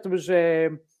 he said there was a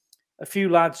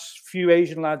few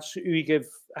Asian lads who he gave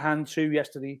a hand to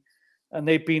yesterday, and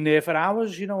they've been there for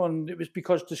hours, you know, and it was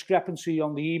because discrepancy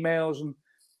on the emails and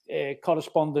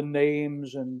corresponding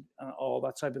names and all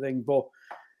that type of thing. But,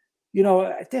 you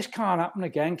know, this can't happen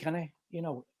again, can it? You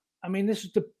know, I mean, this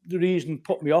is the reason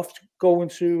put me off going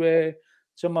to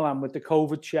Milan with the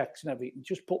COVID checks and everything. It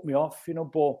just put me off, you know.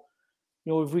 But,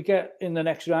 you know, if we get in the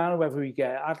next round, whoever we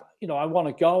get, I want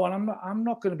to go, and I'm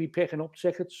not going to be picking up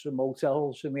tickets from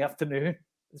hotels in the afternoon.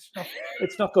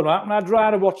 It's not going to happen. I'd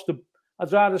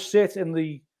rather sit in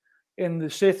the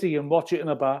city and watch it in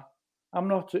a bar.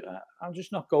 I'm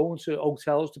just not going to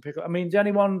hotels to pick up. I mean, did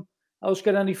anyone else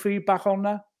get any feedback on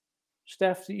that?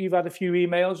 Steph, you've had a few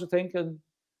emails, I think, and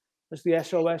as the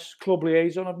SOS club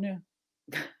liaison, haven't you?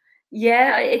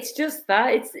 Yeah, it's just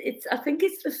that. It's. I think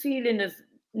it's the feeling of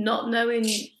not knowing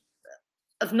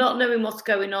what's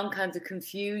going on, kind of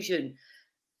confusion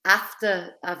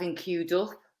after having queued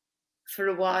up for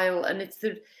a while, and it's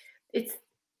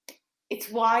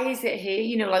why is it here?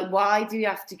 You know, like, why do you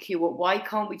have to queue up? Why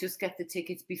can't we just get the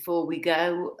tickets before we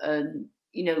go? And,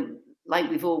 you know, like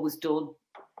we've always done.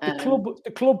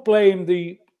 The club blamed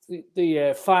the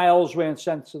files weren't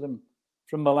sent to them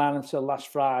from Milan until last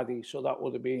Friday, so that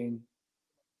would have been,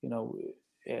 you know,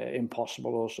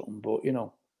 impossible or something. But, you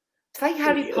know, it's like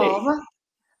Harry Palmer.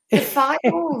 The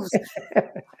files.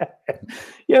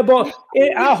 Yeah, but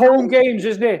at home games,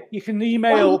 isn't it? You can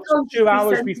email up to 2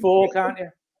 hours before, can't you?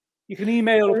 You can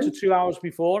email up to 2 hours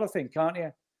before, I think, can't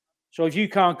you? So if you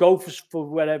can't go for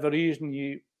whatever reason,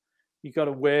 you got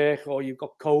to work or you've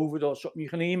got COVID or something, you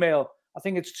can email. I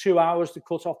think it's 2 hours the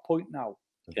cut-off point now.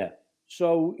 Yeah.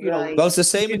 So, you know. Well, it's the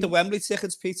same with the Wembley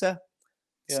tickets, Peter.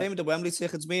 Same with the Wembley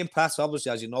tickets. Me and Pat,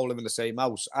 obviously, as you know, live in the same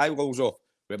house. I rose up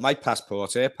with my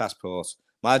passport, her passport,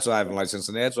 my driving licence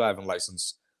and her driving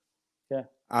licence. Yeah.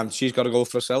 And she's got to go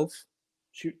for herself.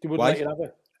 They wouldn't let you have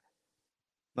it.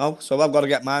 No, so I've got to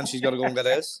get mine. She's got to go and get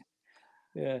hers.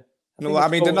 Yeah. No, I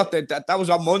mean, they're not. That was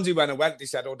on Monday when I went. They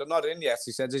said, "Oh, they're not in yet."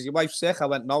 He said, "Is your wife sick?" I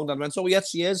went, "No." And I went, "Oh, yes,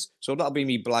 she is." So that'll be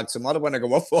me blag tomorrow when I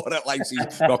go up for it, like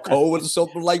she's got COVID or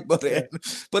something like. But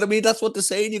I mean, that's what they're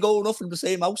saying. You're going up from the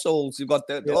same households. You've got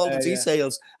all the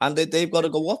details, and they've got to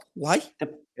go up. Why?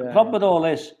 The problem with all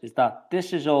this is that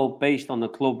this is all based on the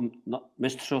club not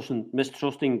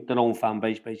mistrusting their own fan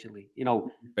base, basically. You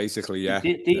know, basically, yeah.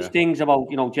 These things about,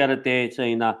 you know, Gerrard there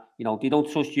saying that, you know, they don't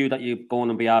trust you that you're going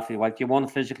on behalf of your wife. You want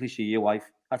to physically see your wife.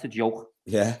 That's a joke.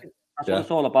 Yeah, that's what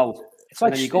it's all about. It's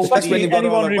like, when you've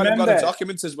got a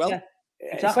document as well. Yeah,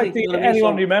 exactly. It's like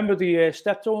anyone remember the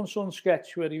Steptoe & Son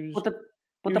sketch where he was.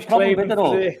 But the problem with it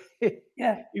all, he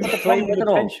was claiming the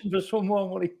pension for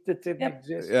someone when that didn't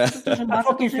exist. Yeah. That's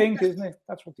what they think, isn't it?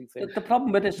 That's what they think. The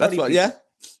problem with it,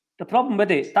 the problem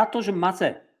with it, that doesn't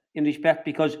matter in respect,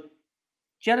 because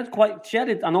Gerrard,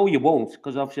 I know you won't,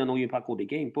 because obviously I know you pack all the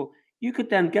game, but you could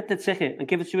then get the ticket and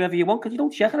give it to whoever you want, because you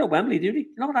don't check it at Wembley, do you?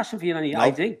 You're not asking for any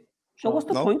ID. So what's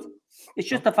the point? It's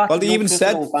just the fact that they even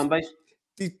said, fan base.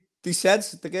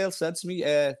 The girl said to me,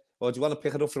 "Oh, do you want to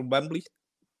pick it up from Wembley?"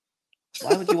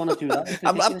 Why would you want to do that?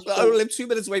 I live 2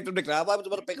 minutes away from the ground. Why would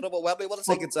you want to pick it up at Wembley? Want to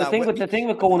take it down? The thing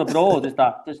with going abroad is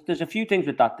that there's a few things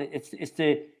with that. It's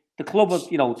the club of,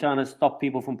 trying to stop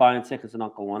people from buying tickets and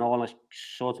not going, all this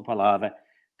sort of palaver.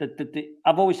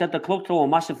 I've always said the club throw a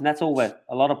massive net over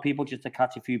a lot of people just to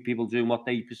catch a few people doing what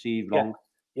they perceive wrong.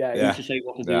 Yeah. To say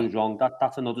what to do is wrong.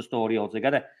 That's another story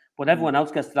altogether. But everyone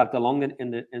else gets dragged along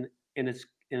in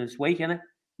its wake, innit?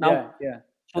 Now,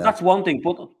 so that's one thing.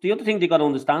 But the other thing they got to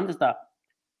understand is that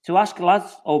to ask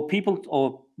lads or people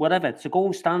or whatever to go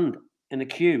and stand in a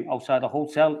queue outside a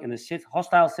hotel in a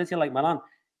hostile city like Milan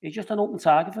is just an open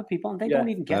target for people, and they don't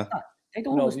even get that. They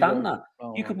don't understand that.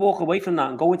 You could walk away from that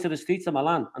and go into the streets of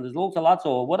Milan, and there's loads of lads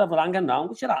or whatever hanging around,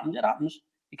 which it happens.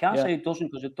 You can't say it doesn't,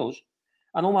 because it does.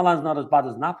 I know Milan's not as bad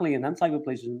as Napoli and them type of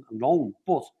places in Rome,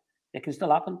 but it can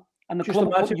still happen. And the club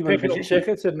imagine you picking up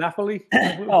tickets in Napoli.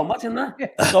 Oh, imagine that.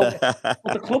 So,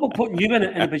 but the club are putting you in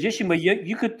a position where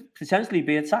you could potentially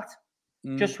be attacked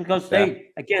just because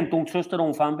they, again, don't trust their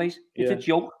own fan base. It's a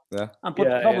joke. Yeah. But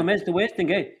the problem is, the worst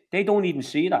thing is, they don't even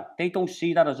see that. They don't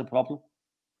see that as a problem.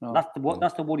 No.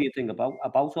 That's the worrying thing about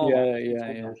all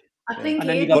that. I think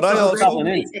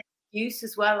it's excuse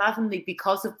as well, haven't they,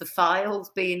 because of the files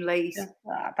being late.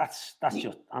 Yeah. That's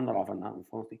just, I'm not having that,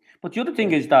 unfortunately. But the other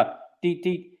thing is that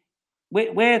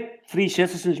we're free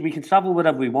citizens. We can travel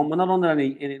wherever we want. We're not under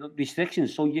any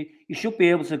restrictions. So you should be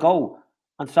able to go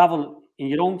and travel in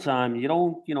your own time, your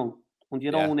own, on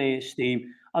your own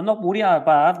steam. I'm not worried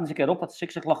about having to get up at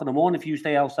 6 o'clock in the morning if you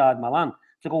stay outside Milan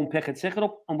to go and pick a ticket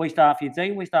up and waste half your day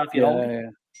and waste half your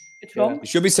own. It's wrong. You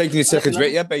should be taking your tickets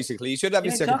with you, basically. You should have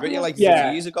your ticket with you like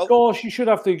 50 years ago. Of course, you should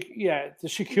have the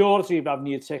security of having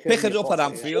your ticket. Pick it up at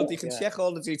Anfield. You can check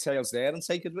all the details there and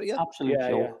take it with you.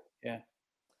 Absolutely. Yeah.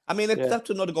 I mean, that's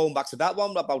another going back to that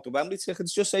one about the Wembley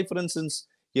tickets. Just say, for instance,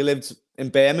 you lived in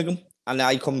Birmingham and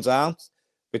I come down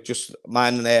with just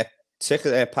mine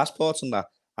ticket, passports and that,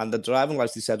 and the driving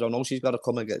license, they said, "Oh no, she's got to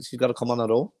come on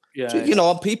her own." Yeah,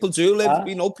 so, people do live.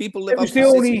 People live. It's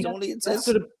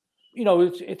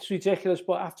it's ridiculous,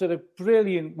 but after a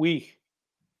brilliant week,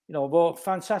 about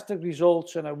fantastic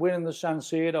results and a win in the San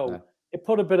Siro, it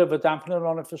put a bit of a dampener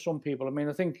on it for some people. I mean,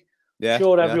 I think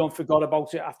everyone forgot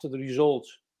about it after the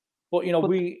results. But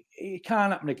it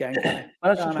can't happen again. Can it? I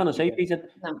was just going to say, Peter,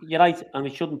 you're right, and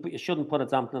you shouldn't put a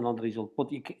dampener on the result. But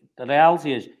the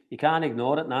reality is, you can't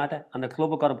ignore it neither. And the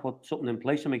club have got to put something in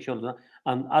place to make sure that.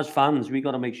 And as fans, we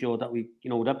got to make sure that we,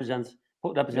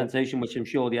 put representation, which I'm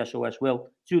sure the SOS will,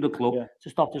 to the club to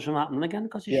stop this from happening again,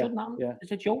 because it shouldn't happen. Yeah.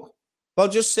 It's a joke. Well,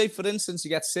 just say, for instance, you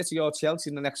get City or Chelsea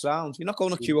in the next round. You're not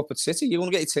going to queue up at City. You're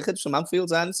going to get your tickets from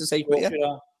Anfield and to say,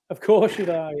 Of course you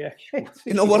are, yeah.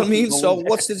 You know what I mean? So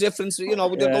what's the difference? They're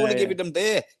going to give you them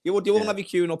there. You won't have you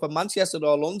queuing up in Manchester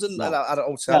or London at a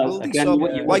hotel building. Again, so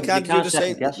why can't you just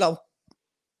say, no?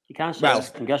 You can't say,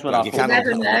 guess what? You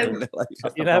never know.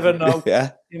 You never know.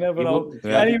 You never know.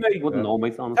 Anyway, you wouldn't know,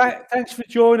 mate, thanks for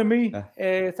joining me.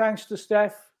 Thanks to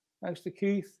Steph. Thanks to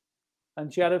Keith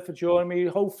and Jared for joining me.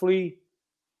 Hopefully,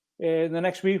 in the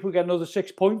next week, we'll get another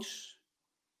 6 points.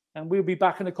 And we'll be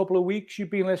back in a couple of weeks. You've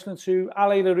been listening to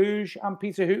Allez Le Rouge and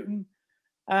Peter Hooton.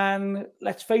 And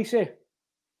let's face it,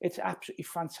 it's absolutely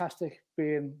fantastic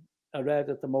being a Red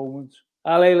at the moment.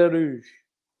 Allez Le Rouge.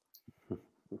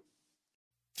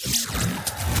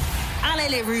 Allez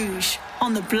Le Rouge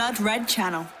on the Blood Red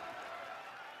Channel.